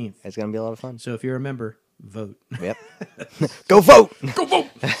 14th. It's going to be a lot of fun. So if you're a member, vote. Yep. Go vote! Go vote!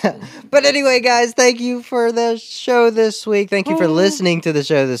 But anyway, guys, thank you for the show this week. Thank you for listening to the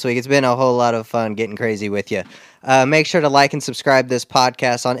show this week. It's been a whole lot of fun getting crazy with you. Make sure to like and subscribe this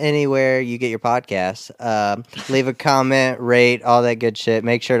podcast on anywhere you get your podcasts. Leave a comment, rate, all that good shit.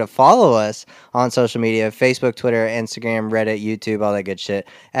 Make sure to follow us on social media, Facebook, Twitter, Instagram, Reddit, YouTube, all that good shit,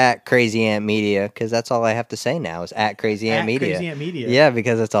 at Crazy Ant Media, because that's all I have to say now is at Crazy Ant Media. Crazy Ant Media. Yeah,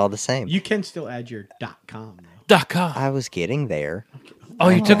 because it's all the same. You can still add your .com, though. .com. I was getting there. Oh,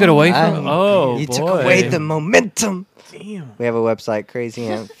 you took it away from? You took away the momentum. Damn. We have a website,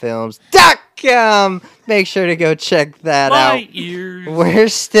 crazyantfilms.com. Make sure to go check that out. Ears. We're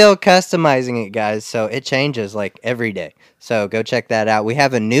still customizing it, guys, so it changes like every day. So go check that out. We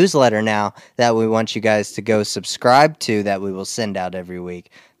have a newsletter now that we want you guys to go subscribe to that we will send out every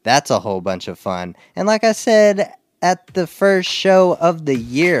week. That's a whole bunch of fun. And like I said at the first show of the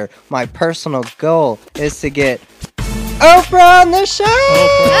year, my personal goal is to get Oprah on the show!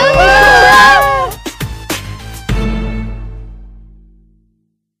 Oprah.